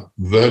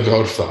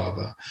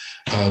godfather,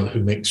 who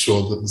makes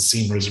sure that the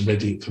scenery is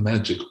ready for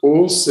magic.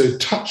 Also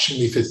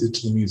touchingly fitted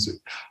to the music.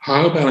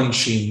 How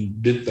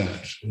Balanchine did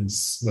that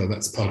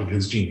that's part of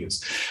his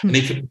genius. And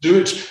he could do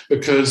it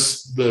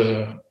because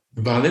the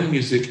violin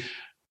music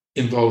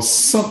involves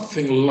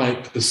something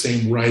like the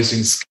same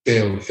rising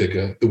scale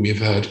figure that we've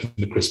heard in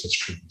the Christmas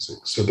tree music.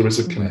 So there is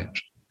a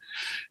connection.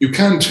 You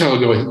can tell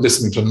you're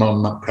listening to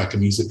non-Nutcracker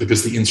music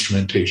because the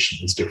instrumentation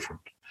is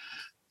different.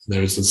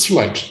 There is a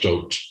slight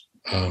jolt,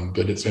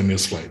 but it's only a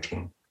slight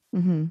one.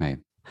 Mm-hmm. Right.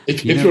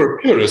 If you're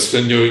a purist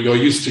and you're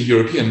used to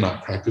European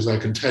Nutcrackers, I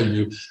can tell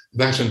you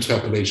that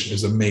interpolation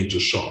is a major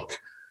shock.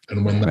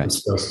 And when that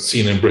was first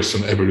seen in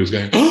Britain, everybody was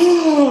going,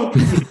 oh!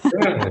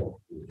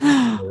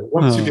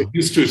 Once you get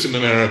used to it in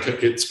America,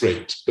 it's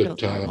great.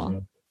 But,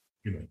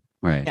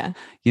 Right.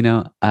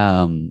 Yeah.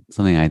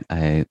 Something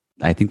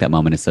I think that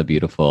moment is so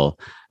beautiful.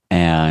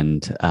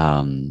 And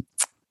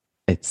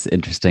it's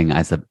interesting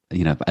as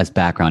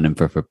background and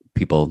for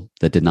people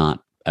that did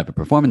not ever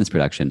perform in this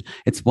production.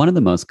 It's one of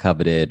the most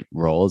coveted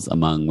roles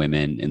among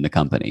women in the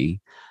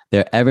company.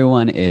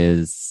 Everyone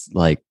is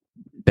like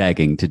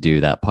begging to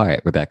do that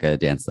part. Rebecca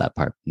danced that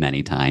part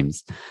many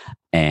times.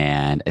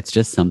 And it's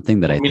just something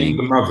that I think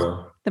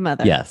the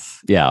mother. Yes.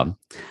 Yeah.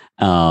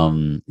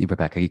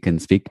 Rebecca, you can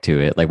speak to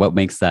it. Like what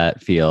makes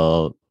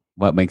everyone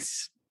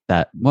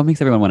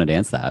want to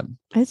dance that?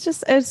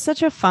 It's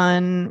such a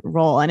fun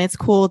role, and it's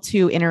cool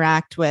to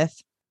interact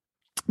with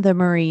the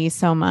Marie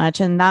so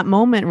much. And that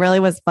moment really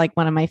was like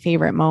one of my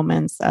favorite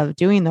moments of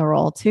doing the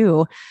role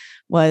too,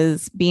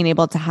 was being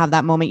able to have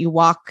that moment. You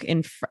walk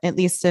at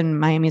least in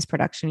Miami's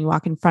production, you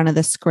walk in front of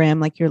the scrim,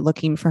 like you're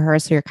looking for her.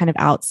 So you're kind of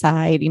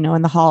outside, in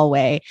the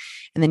hallway,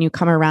 and then you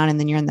come around and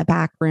then you're in the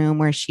back room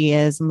where she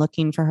is and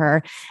looking for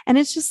her. And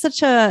it's just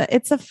such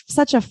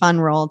a fun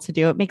role to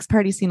do. It makes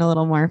party scene a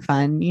little more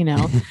fun,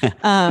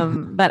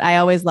 but I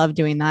always love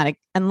doing that,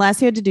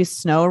 unless you had to do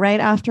Snow right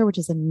after, which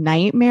is a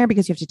nightmare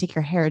because you have to take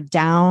your hair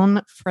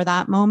down for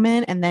that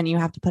moment and then you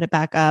have to put it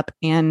back up,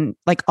 and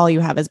like all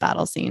you have is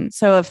battle scene.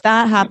 So if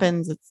that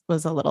happens, it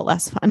was a little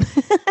less fun.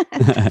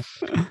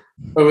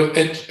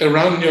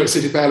 Around New York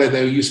City Ballet,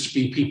 there used to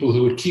be people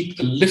who would keep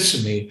a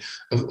litany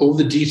of all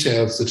the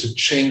details that had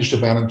changed to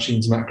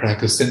Balanchine's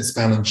Nutcracker since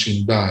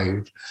Balanchine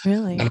died.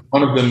 Really? And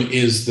one of them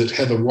is that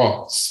Heather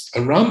Watts,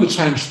 around the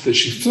time that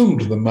she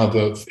filmed the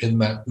mother in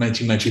that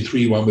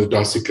 1993 one with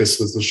Darcy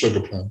Kissler's The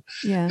Sugar Plum,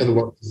 Heather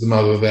Watts was the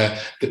mother there,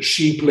 that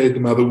she played the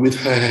mother with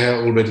her hair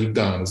already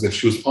done, as if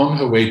she was on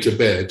her way to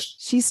bed.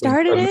 She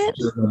started it?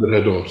 She remembered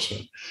her daughter.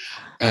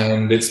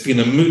 And it's been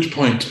a moot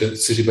point at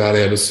City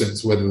Ballet ever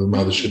since whether the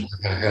mother should have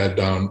her hair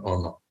down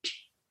or not.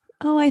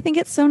 Oh, I think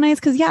it's so nice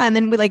because, and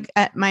then we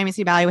at Miami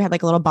City Ballet, we had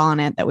like a little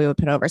bonnet that we would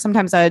put over.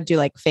 Sometimes I would do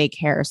like fake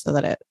hair so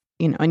that it,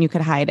 and you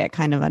could hide it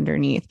kind of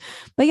underneath.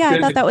 But I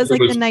thought that was like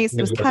it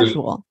was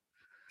casual.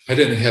 I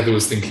don't think Heather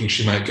was thinking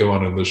she might go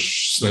on in the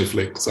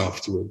snowflakes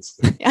afterwards.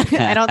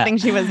 I don't think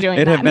she was doing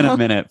that. It had been a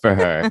minute for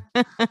her.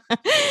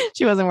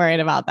 She wasn't worried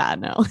about that,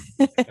 no.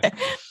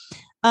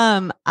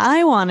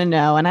 I want to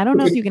know, and I don't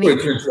know if you can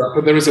answer.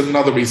 But there is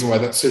another reason why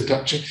that's so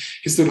touching,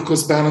 is that, of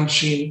course,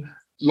 Balanchine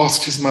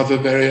lost his mother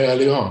very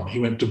early on. He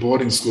went to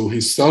boarding school. He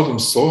seldom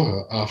saw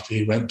her after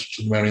he went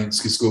to the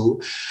Mariinsky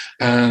School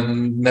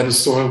and never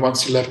saw her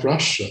once he left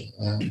Russia.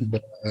 And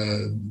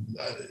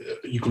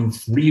you can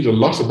read a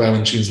lot of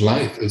Balanchine's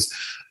life as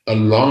a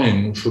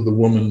longing for the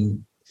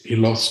woman he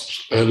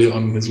lost early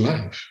on in his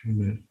life.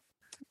 And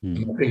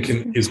I think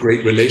in his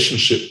great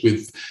relationship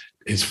with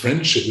his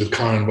friendship with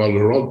Karen von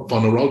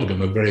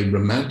Roldegem, a very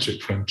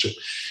romantic friendship,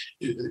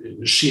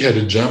 she had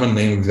a German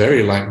name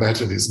very like that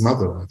of his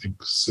mother, I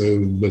think. So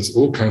there's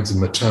all kinds of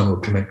maternal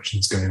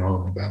connections going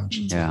on in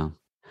Balanchine. Yeah.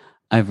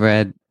 I had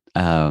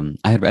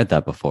read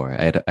that before.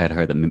 I had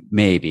heard that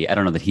maybe, I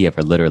don't know that he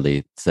ever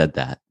literally said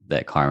that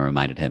Karen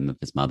reminded him of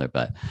his mother,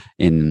 but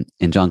in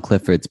John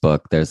Clifford's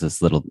book, there's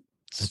this little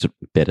just a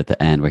bit at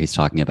the end where he's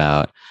talking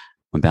about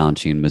when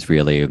Balanchine was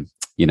really,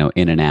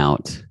 in and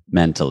out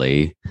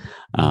mentally.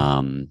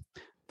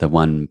 The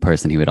one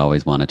person he would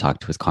always want to talk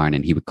to was Karen,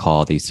 and he would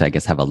call, they used to, I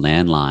guess, have a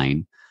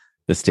landline,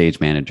 the stage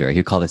manager. He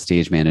would call the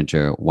stage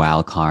manager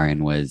while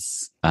Karen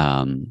was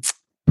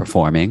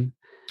performing.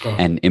 Oh.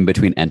 And in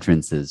between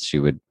entrances, she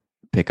would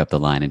pick up the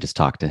line and just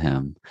talk to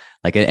him.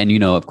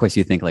 And of course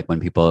you think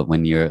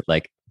when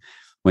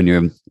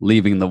you're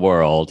leaving the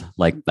world,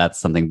 like that's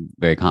something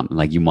very common,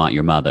 like you want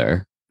your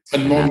mother.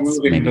 And more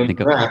moving than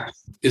that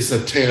is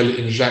a tale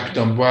in Jacques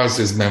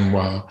d'Amboise's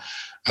memoir,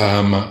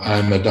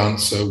 I'm a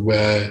Dancer,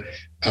 where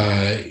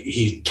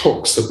he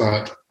talks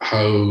about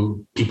how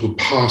people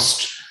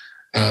passed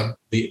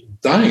the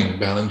dying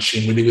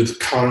Balanchine really with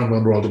Karen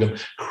von Roldegem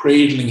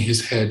cradling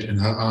his head in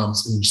her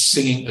arms and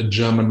singing a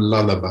German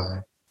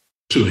lullaby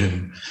to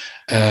him.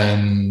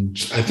 And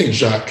I think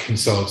Jacques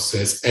himself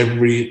says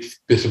every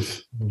bit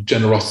of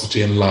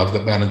generosity and love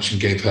that Balanchine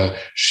gave her,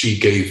 she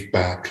gave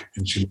back,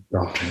 and she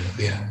looked after him at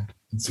the end.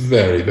 It's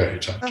very, very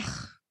touching.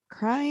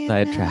 crying.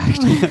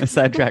 Sidetracked.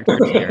 Sidetracked for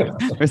tears.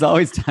 There's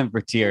always time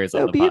for tears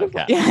on the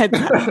podcast. Yeah,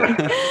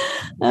 exactly.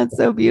 That's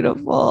so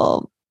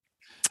beautiful.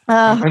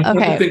 I'm trying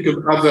Okay. to think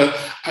of other,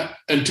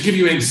 and to give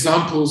you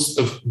examples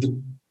of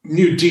the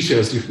new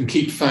details you can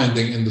keep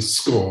finding in the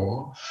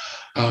score.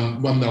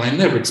 One that I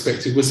never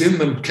expected was in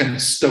the Kent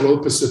Stowell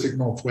Pacific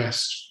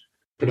Northwest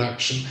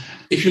production.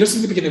 If you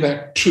listen to the beginning of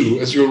Act 2,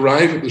 as you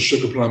arrive at the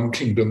Sugar Plum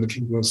Kingdom, the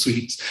Kingdom of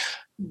Sweets,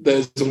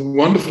 there's a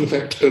wonderful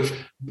effect of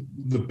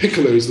the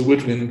piccolos, the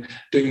woodwind,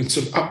 doing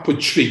sort of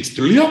upward shrieks,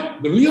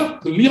 and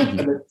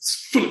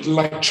it's full of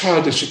like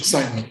childish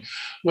excitement.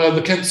 Well,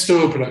 the Kent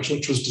Stowell production,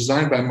 which was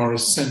designed by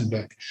Maurice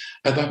Senbeck,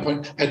 at that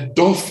point had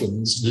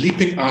dolphins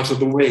leaping out of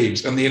the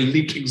waves, and they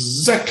leaped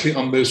exactly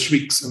on those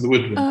shrieks in the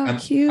woodwind. And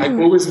cute. I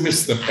always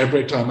miss them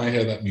every time I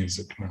hear that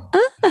music now.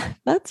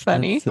 That's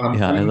funny.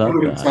 I love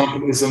that.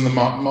 Example is in the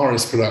Mark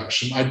Morris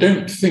production. I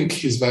don't think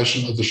his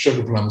version of the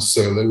Sugar Plum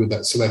solo with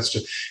that Celesta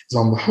is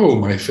on the whole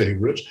my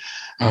favourite.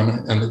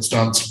 And it's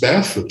danced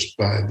barefoot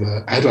by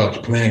the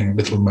adult playing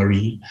Little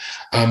Marie.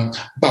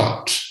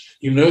 But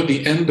you know,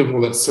 the end of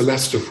all that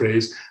Celesta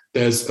phrase,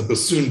 there's a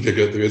bassoon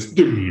figure that goes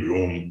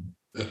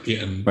at the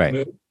end. Right.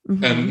 You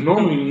know? And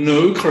normally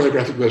no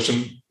choreographic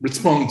version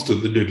responds to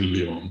the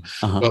diddle-yom.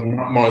 But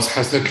Mark Morris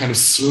has that kind of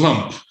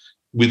slump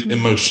with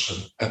emotion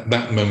at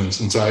that moment.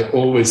 And so I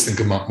always think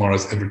of Mark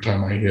Morris every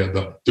time I hear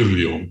the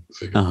diddle-yom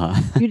figure.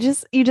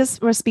 You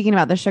just were speaking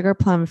about the Sugar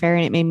Plum Fairy,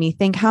 and it made me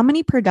think, how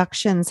many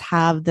productions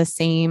have the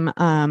same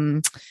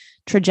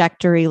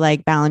trajectory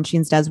like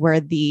Balanchines does, where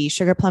the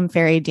Sugar Plum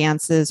Fairy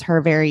dances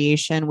her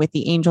variation with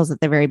the angels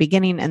at the very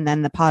beginning, and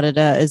then the pas de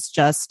deux is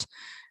just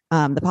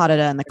the pas de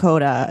deux and the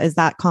coda? Is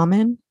that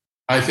common?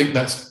 I think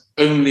that's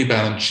only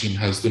Balanchine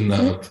has the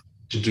nerve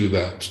to do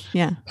that.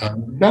 Yeah.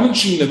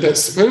 Balanchine,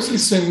 that's supposedly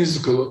so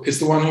musical, is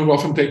the one who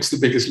often takes the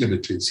biggest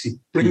liberties. He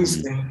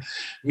brings in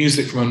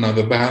music from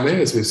another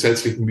ballet, as we said,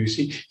 Sleeping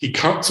Beauty. He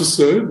cuts a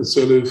solo, the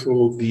solo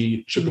for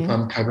the Sugar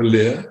Plum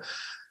Cavalier.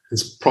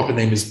 His proper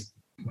name is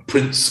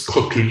Prince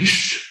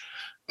Coqueluche.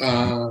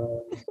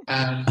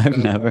 I've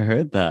never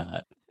heard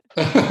that.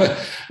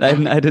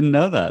 I didn't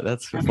know that.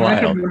 That's wild.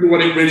 I don't remember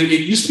what it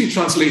used to be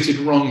translated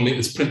wrongly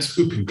as Prince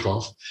Whooping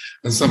Cough,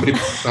 and somebody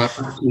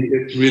actually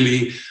it's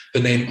really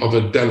the name of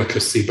a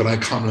delicacy, but I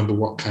can't remember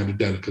what kind of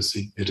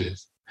delicacy it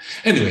is.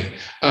 Anyway,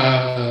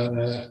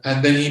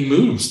 and then he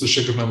moves the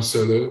Sugar Plum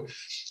solo,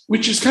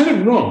 which is kind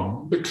of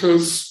wrong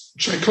because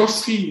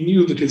Tchaikovsky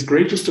knew that his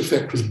greatest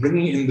effect was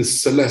bringing in the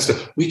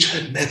Celesta, which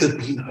had never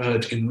been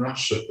heard in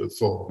Russia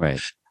before. Right.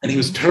 And he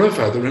was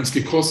terrified that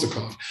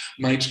Rimsky-Korsakov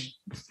might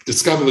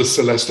discover the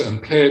Celesta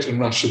and play it in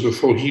Russia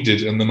before he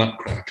did in the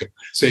Nutcracker.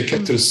 So he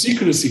kept it as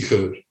secret as he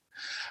could.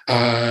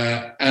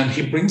 And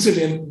he brings it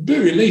in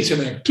very late in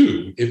Act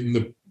 2, in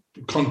the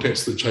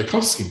context that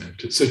Tchaikovsky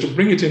meant it. So to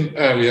bring it in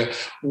earlier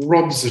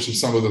robs it of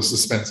some of the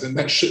suspense. And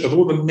that of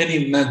all the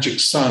many magic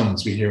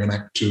sounds we hear in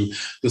Act 2,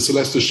 the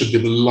Celesta should be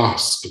the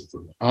last of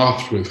them,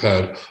 after we've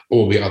heard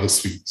all the other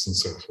suites and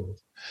so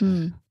forth.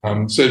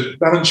 So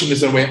Balanchine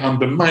is in a way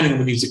undermining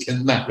the music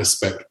in that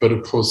respect, but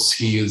of course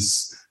he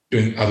is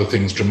doing other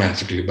things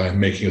dramatically by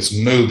making us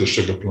know the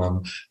Sugar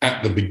Plum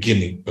at the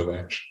beginning of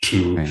Act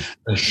 2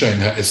 and showing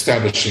her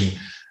establishing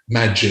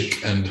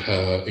magic and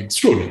her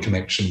extraordinary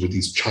connection with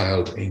these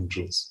child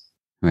angels.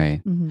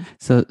 Right.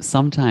 So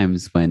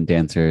sometimes when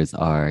dancers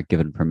are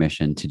given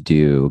permission to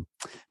do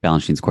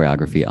Balanchine's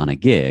choreography on a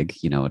gig,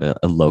 you know, at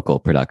a local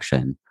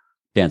production,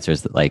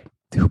 dancers that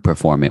who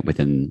perform it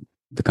within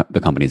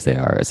the companies they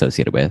are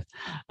associated with,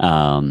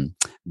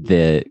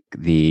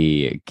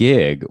 the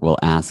gig will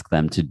ask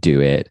them to do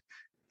it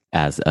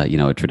as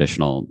a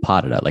traditional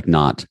pas de deux,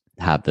 not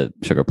have the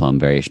Sugar Plum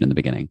variation in the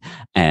beginning.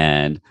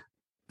 And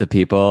the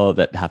people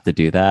that have to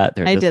do that,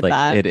 they're just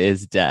that. It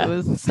is death. It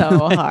was so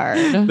hard.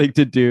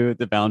 To do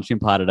the Balanchine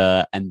pas de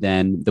deux, and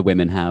then the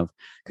women have,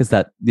 because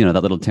that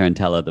little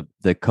tarantella,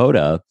 the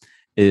coda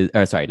is,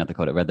 or sorry, not the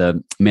coda, but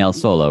the male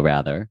solo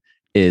rather,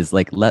 is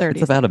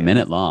it's about a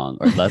minute long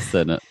or less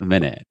than a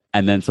minute.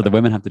 And then so the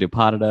women have to do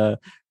pas de deux,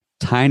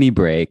 tiny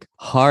break,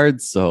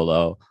 hard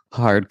solo,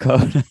 hard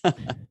coda.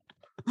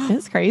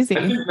 It's crazy.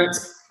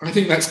 I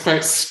think that's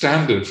quite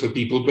standard for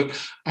people, but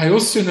I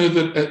also know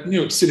that at New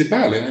York City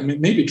Ballet, I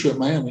mean, maybe true at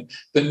Miami,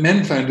 that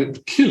men find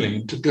it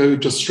killing to go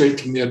just straight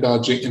from the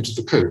adagio into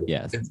the coda.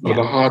 Yes. It's one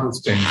of the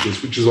hardest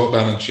changes, which is what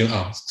Balanchine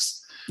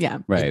asks. Yeah.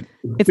 Right.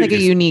 It's like a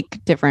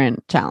unique,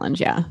 different challenge.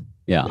 Yeah.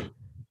 Yeah.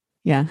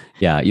 Yeah.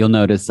 Yeah. You'll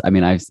notice, I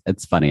mean,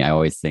 it's funny. I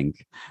always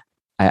think,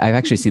 I've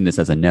actually seen this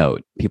as a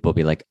note. People will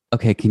be like,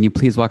 okay, can you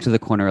please walk to the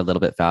corner a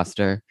little bit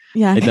faster?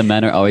 Yeah. The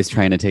men are always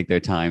trying to take their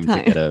time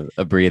to get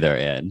a breather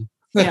in.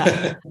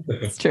 Yeah,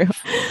 it's true.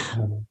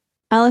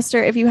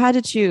 Alastair, if you had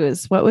to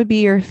choose, what would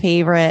be your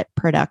favorite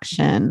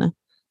production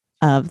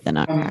of the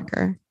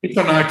Nutcracker?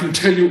 I can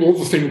tell you all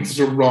the things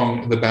that are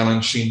wrong in the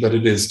Balanchine, but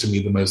it is to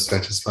me the most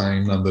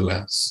satisfying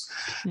nonetheless.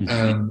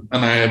 And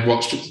I have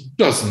watched it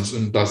dozens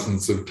and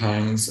dozens of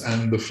times,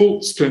 and the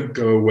faults don't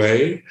go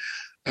away,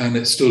 and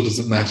it still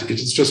doesn't matter. It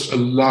is just a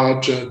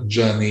larger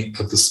journey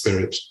of the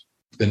spirit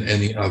than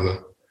any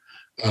other.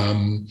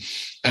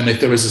 And if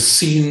there is a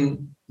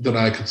scene that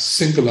I could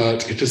single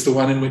out, it is the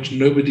one in which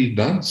nobody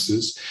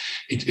dances.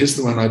 It is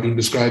the one I've been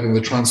describing,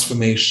 the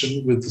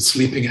transformation with the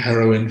sleeping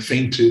heroine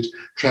fainted,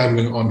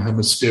 traveling on her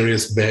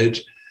mysterious bed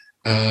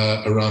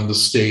around the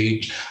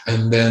stage,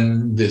 and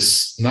then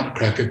this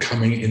Nutcracker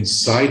coming in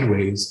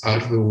sideways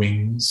out of the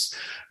wings,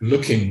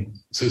 looking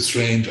so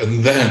strange,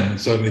 and then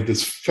suddenly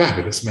this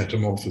fabulous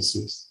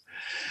metamorphosis.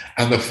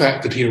 And the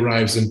fact that he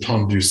arrives in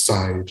Tendu's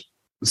side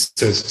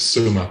says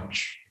so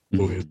much.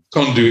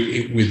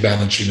 Tendu with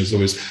Balanchine is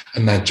always a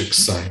magic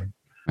sign.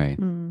 Right.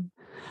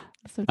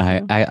 So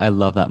I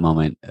love that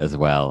moment as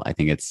well. I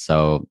think it's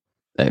so,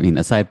 I mean,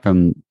 aside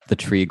from the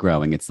tree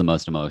growing, it's the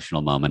most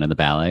emotional moment in the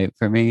ballet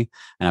for me.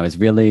 And I was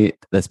really,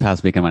 this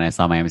past weekend when I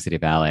saw Miami City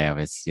Ballet, I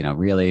was,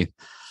 really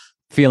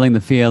feeling the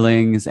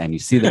feelings, and you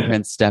see the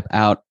prince step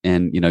out,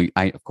 and,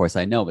 of course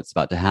I know what's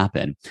about to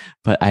happen,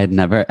 but I had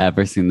never,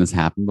 ever seen this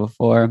happen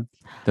before.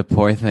 The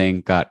poor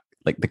thing got,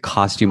 like, the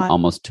costume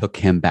almost took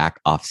him back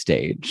off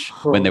stage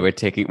when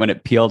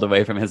it peeled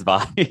away from his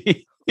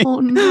body. Oh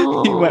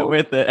no. He went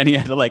with it, and he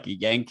had to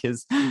yank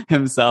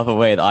himself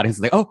away. The audience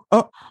was like,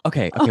 oh,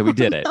 okay, we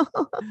did it.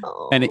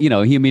 And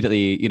he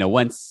immediately,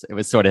 once it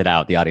was sorted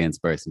out, the audience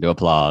burst into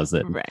applause.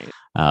 And, right.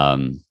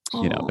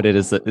 But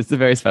it's a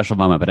very special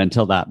moment. But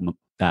until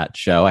that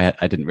show,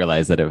 I didn't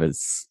realize that it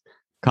was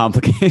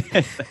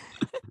complicated.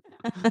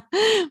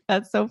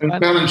 That's so funny.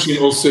 And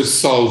Balanchine also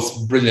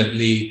solves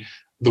brilliantly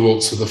the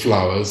Waltz of the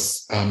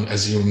Flowers.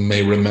 As you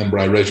may remember,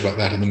 I wrote about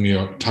that in the New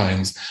York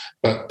Times.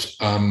 But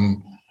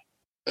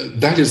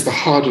that is the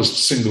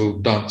hardest single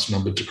dance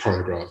number to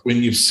choreograph. When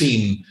you've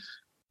seen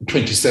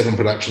 27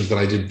 productions that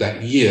I did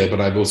that year,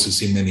 but I've also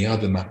seen many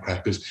other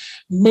Nutcrackers,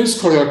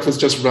 most choreographers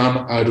just run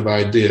out of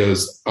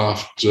ideas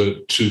after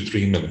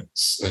 2-3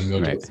 minutes, and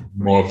you're just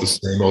more of the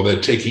same, or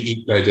they're taking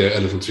each idea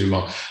a little too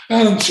long.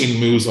 Balanchine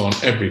moves on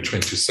every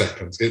 20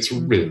 seconds. It's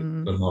really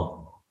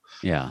phenomenal.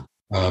 Yeah.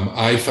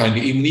 I find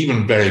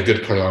even very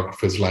good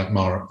choreographers like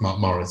Mark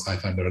Morris, I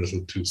find they're a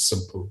little too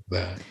simple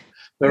there.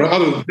 There are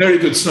other very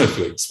good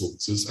snowflakes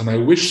waltzes, and I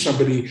wish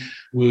somebody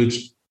would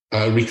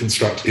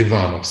reconstruct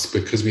Ivanov's,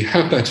 because we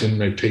have that in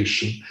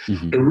notation.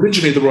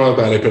 Originally, the Royal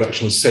Ballet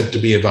production was said to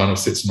be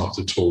Ivanov's. It's not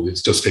at all.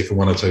 It's just taken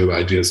one or two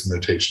ideas and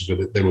notations,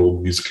 but they're all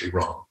musically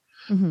wrong.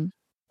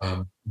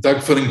 Doug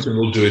Fullington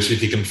will do it if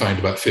he can find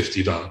about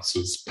 50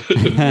 dancers.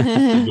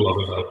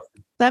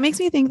 That makes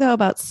me think, though,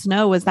 about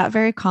Snow. Was that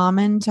very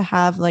common to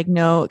have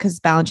because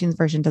Balanchine's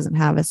version doesn't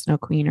have a Snow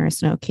Queen or a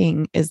Snow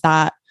King? Is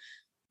that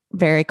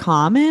very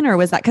common, or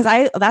was that,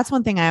 because that's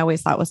one thing I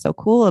always thought was so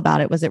cool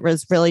about it was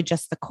really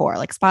just the core,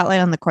 spotlight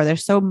on the core.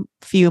 There's so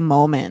few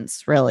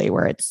moments really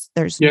where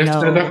there's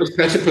that was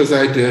Pettifer's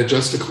idea,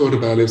 just a quarter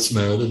ballet of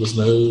Snow. There was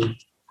no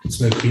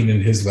Snow Queen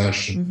in his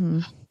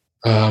version.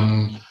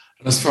 And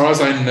as far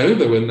as I know,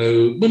 there were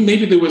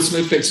maybe there were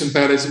snowflakes in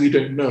ballets we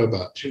don't know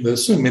about.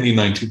 There's so many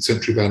 19th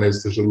century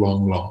ballets that are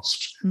long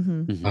lost.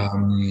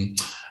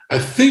 I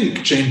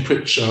think Jane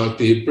Pritchard,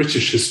 the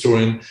British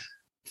historian,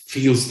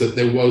 feels that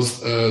there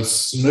was a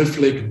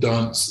snowflake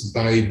dance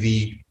by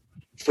the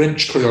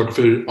French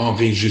choreographer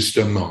Henri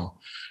Justement,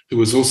 who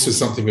was also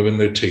something of a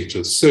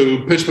notator.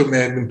 So Pettifer may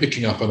have been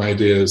picking up on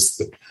ideas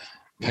that,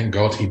 thank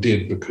God he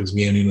did, because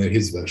we only know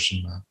his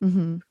version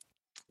now,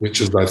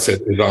 which, as I said,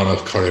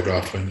 Ivanov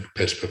choreographed when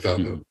Pettifer fell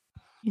ill.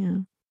 Yeah.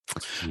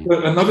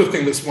 But another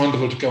thing that's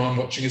wonderful to go on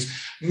watching is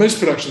most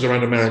productions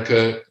around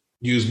America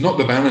use not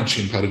the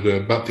Balanchine pas de deux,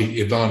 but the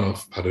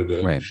Ivanov pas de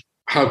deux. Right.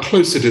 How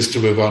close it is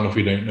to Ivanov,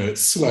 we don't know.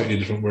 It's slightly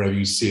different wherever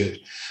you see it.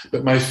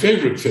 But my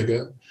favorite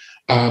figure,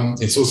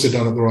 it's also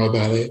done at the Royal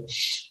Ballet,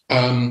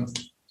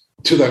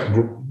 to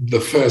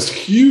the first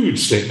huge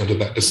statement of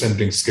that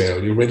descending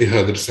scale. You already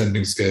heard the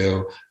descending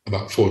scale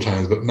about 4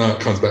 times, but now it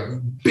comes back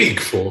in big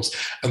force.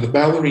 And the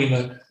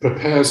ballerina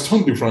prepares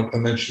Tendu front,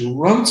 and then she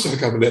runs to her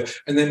cabaret,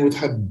 and then with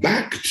her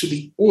back to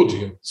the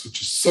audience, which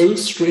is so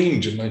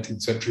strange in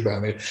 19th century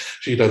ballet,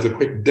 she does a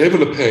quick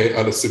développé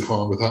à la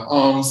seconde with her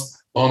arms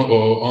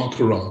en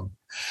couronne,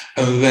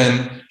 and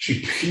then she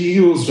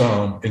peels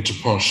down into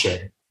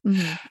penché.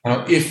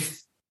 Now,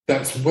 if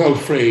that's well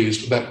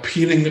phrased, that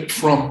peeling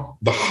from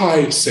the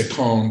high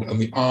seconde and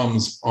the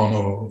arms en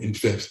haut in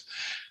fifth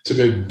to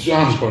go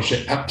down to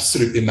penché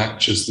absolutely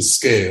matches the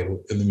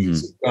scale in the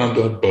music.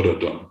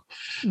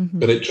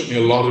 But it took me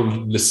a lot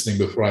of listening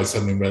before I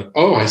suddenly read,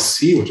 I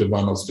see what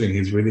Ivanov's doing.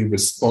 He's really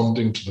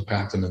responding to the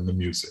pattern in the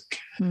music.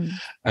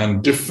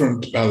 And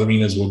different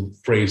ballerinas will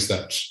phrase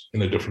that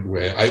in a different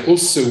way. I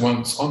also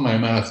once, on my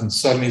marathon,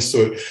 suddenly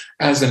saw it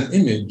as an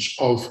image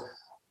of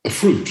a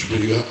fruit,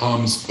 with your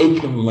arms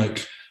open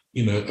like,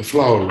 a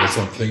flower or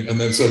something, and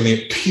then suddenly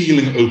it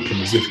peeling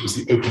open as if it was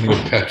the opening of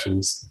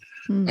petals.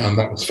 And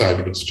that was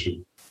fabulous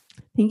too.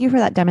 Thank you for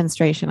that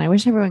demonstration. I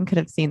wish everyone could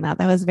have seen that.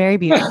 That was very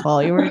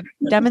beautiful. You were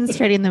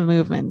demonstrating the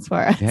movements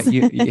for us.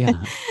 Yeah.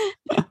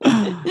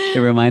 It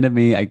reminded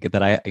me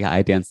that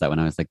I danced that when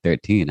I was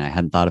 13. I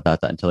hadn't thought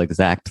about that until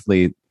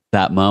exactly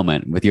that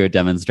moment with your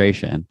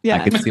demonstration. Yeah.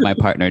 I could see my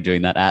partner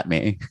doing that at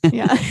me.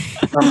 Yeah.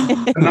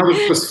 Another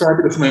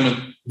fabulous moment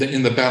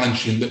in the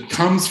Balanchine that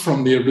comes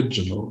from the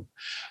original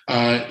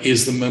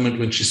is the moment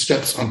when she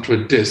steps onto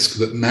a disc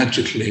that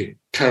magically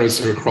carries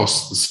her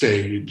across the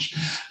stage.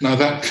 Now,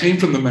 that came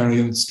from the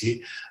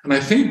Mariinsky, and I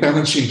think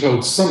Balanchine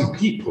told some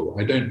people,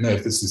 I don't know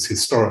if this is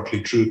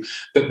historically true,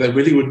 that there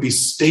really would be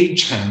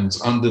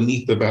stagehands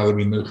underneath the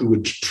ballerina who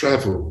would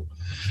travel,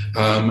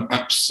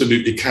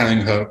 absolutely carrying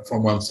her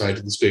from one side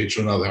of the stage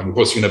to another. And of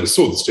course, you never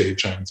saw the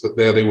stagehands, but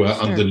there they were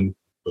underneath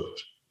the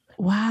foot.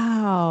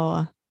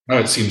 Wow. Now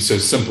it seems so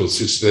simple,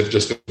 since they've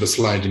just got a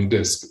sliding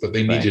disc, but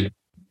they needed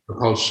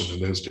propulsion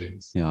in those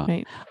days. Yeah.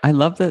 Right. I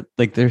love that,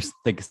 like, there's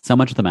like so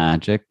much of the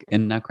magic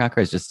in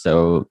Nutcracker is just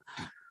so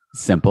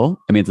simple.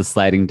 I mean, it's a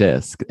sliding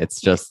disc. It's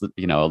just,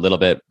 you know, a little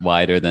bit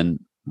wider than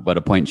what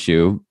a point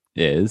shoe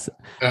is.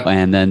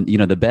 And then, you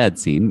know, the bed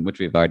scene, which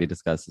we've already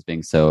discussed as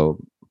being so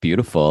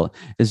beautiful,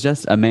 is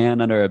just a man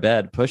under a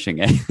bed pushing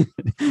it,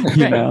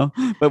 you know?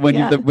 But when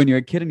when you're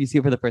a kid and you see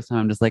it for the first time,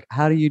 I'm just like,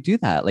 how do you do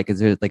that? Like, is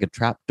there like a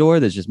trap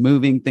door that's just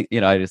moving? You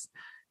know, I just,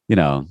 you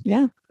know,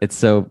 it's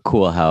so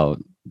cool how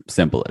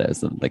simple it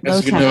is. And like,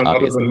 as you know, a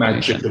lot of the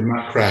magic of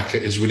Nutcracker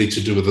is really to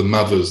do with the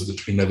mothers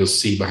that we never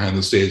see behind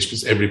the stage,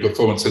 because every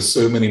performance has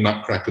so many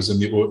Nutcrackers in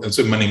the audience,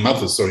 so many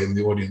mothers, in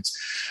the audience.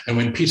 And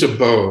when Peter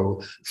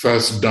Bowl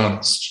first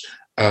danced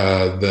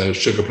the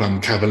Sugar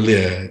Plum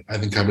Cavalier, I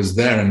think I was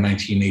there in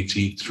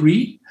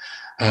 1983.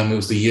 It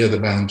was the year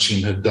that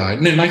Balanchine had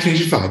died. No,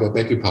 1985, I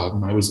beg your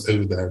pardon. I was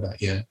over there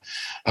that year.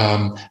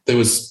 There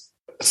was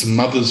some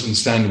mothers in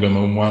standing room,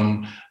 and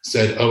one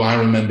said, "Oh, I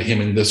remember him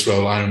in this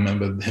role. I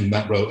remember him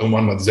that role." And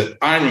one mother said,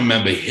 "I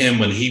remember him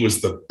when he was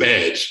the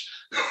bed."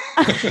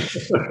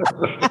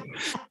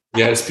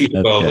 Yes,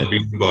 Peter Bowl, the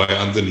big boy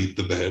underneath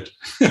the bed.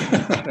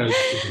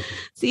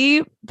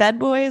 See, bed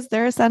boys,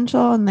 they're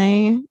essential, and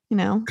they, you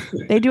know,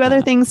 they do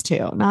other things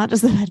too, not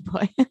just the bed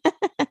boy.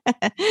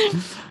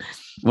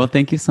 Well,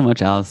 thank you so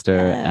much,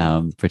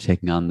 Alastair, for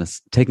taking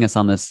us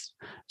on this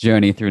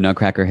journey through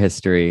Nutcracker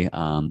history.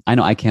 I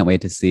know I can't wait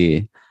to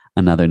see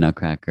another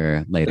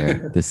Nutcracker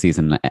later this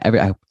season.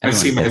 I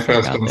see my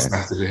first on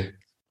Saturday.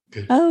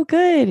 Good. Oh,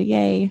 good!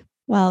 Yay!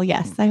 Well,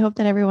 yes, I hope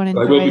that everyone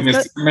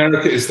enjoys.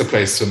 America is the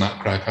place for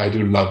Nutcracker. I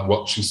do love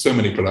watching so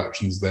many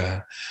productions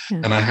there,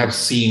 and I have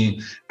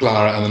seen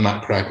Clara and the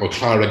Nutcracker, or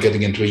Clara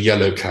getting into a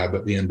yellow cab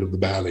at the end of the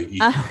ballet.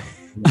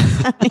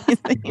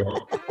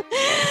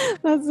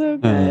 That's so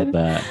good.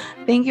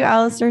 Thank you,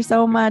 Alastair,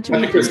 so much.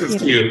 Happy Christmas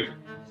to you.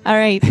 All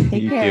right.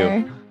 Take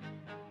care.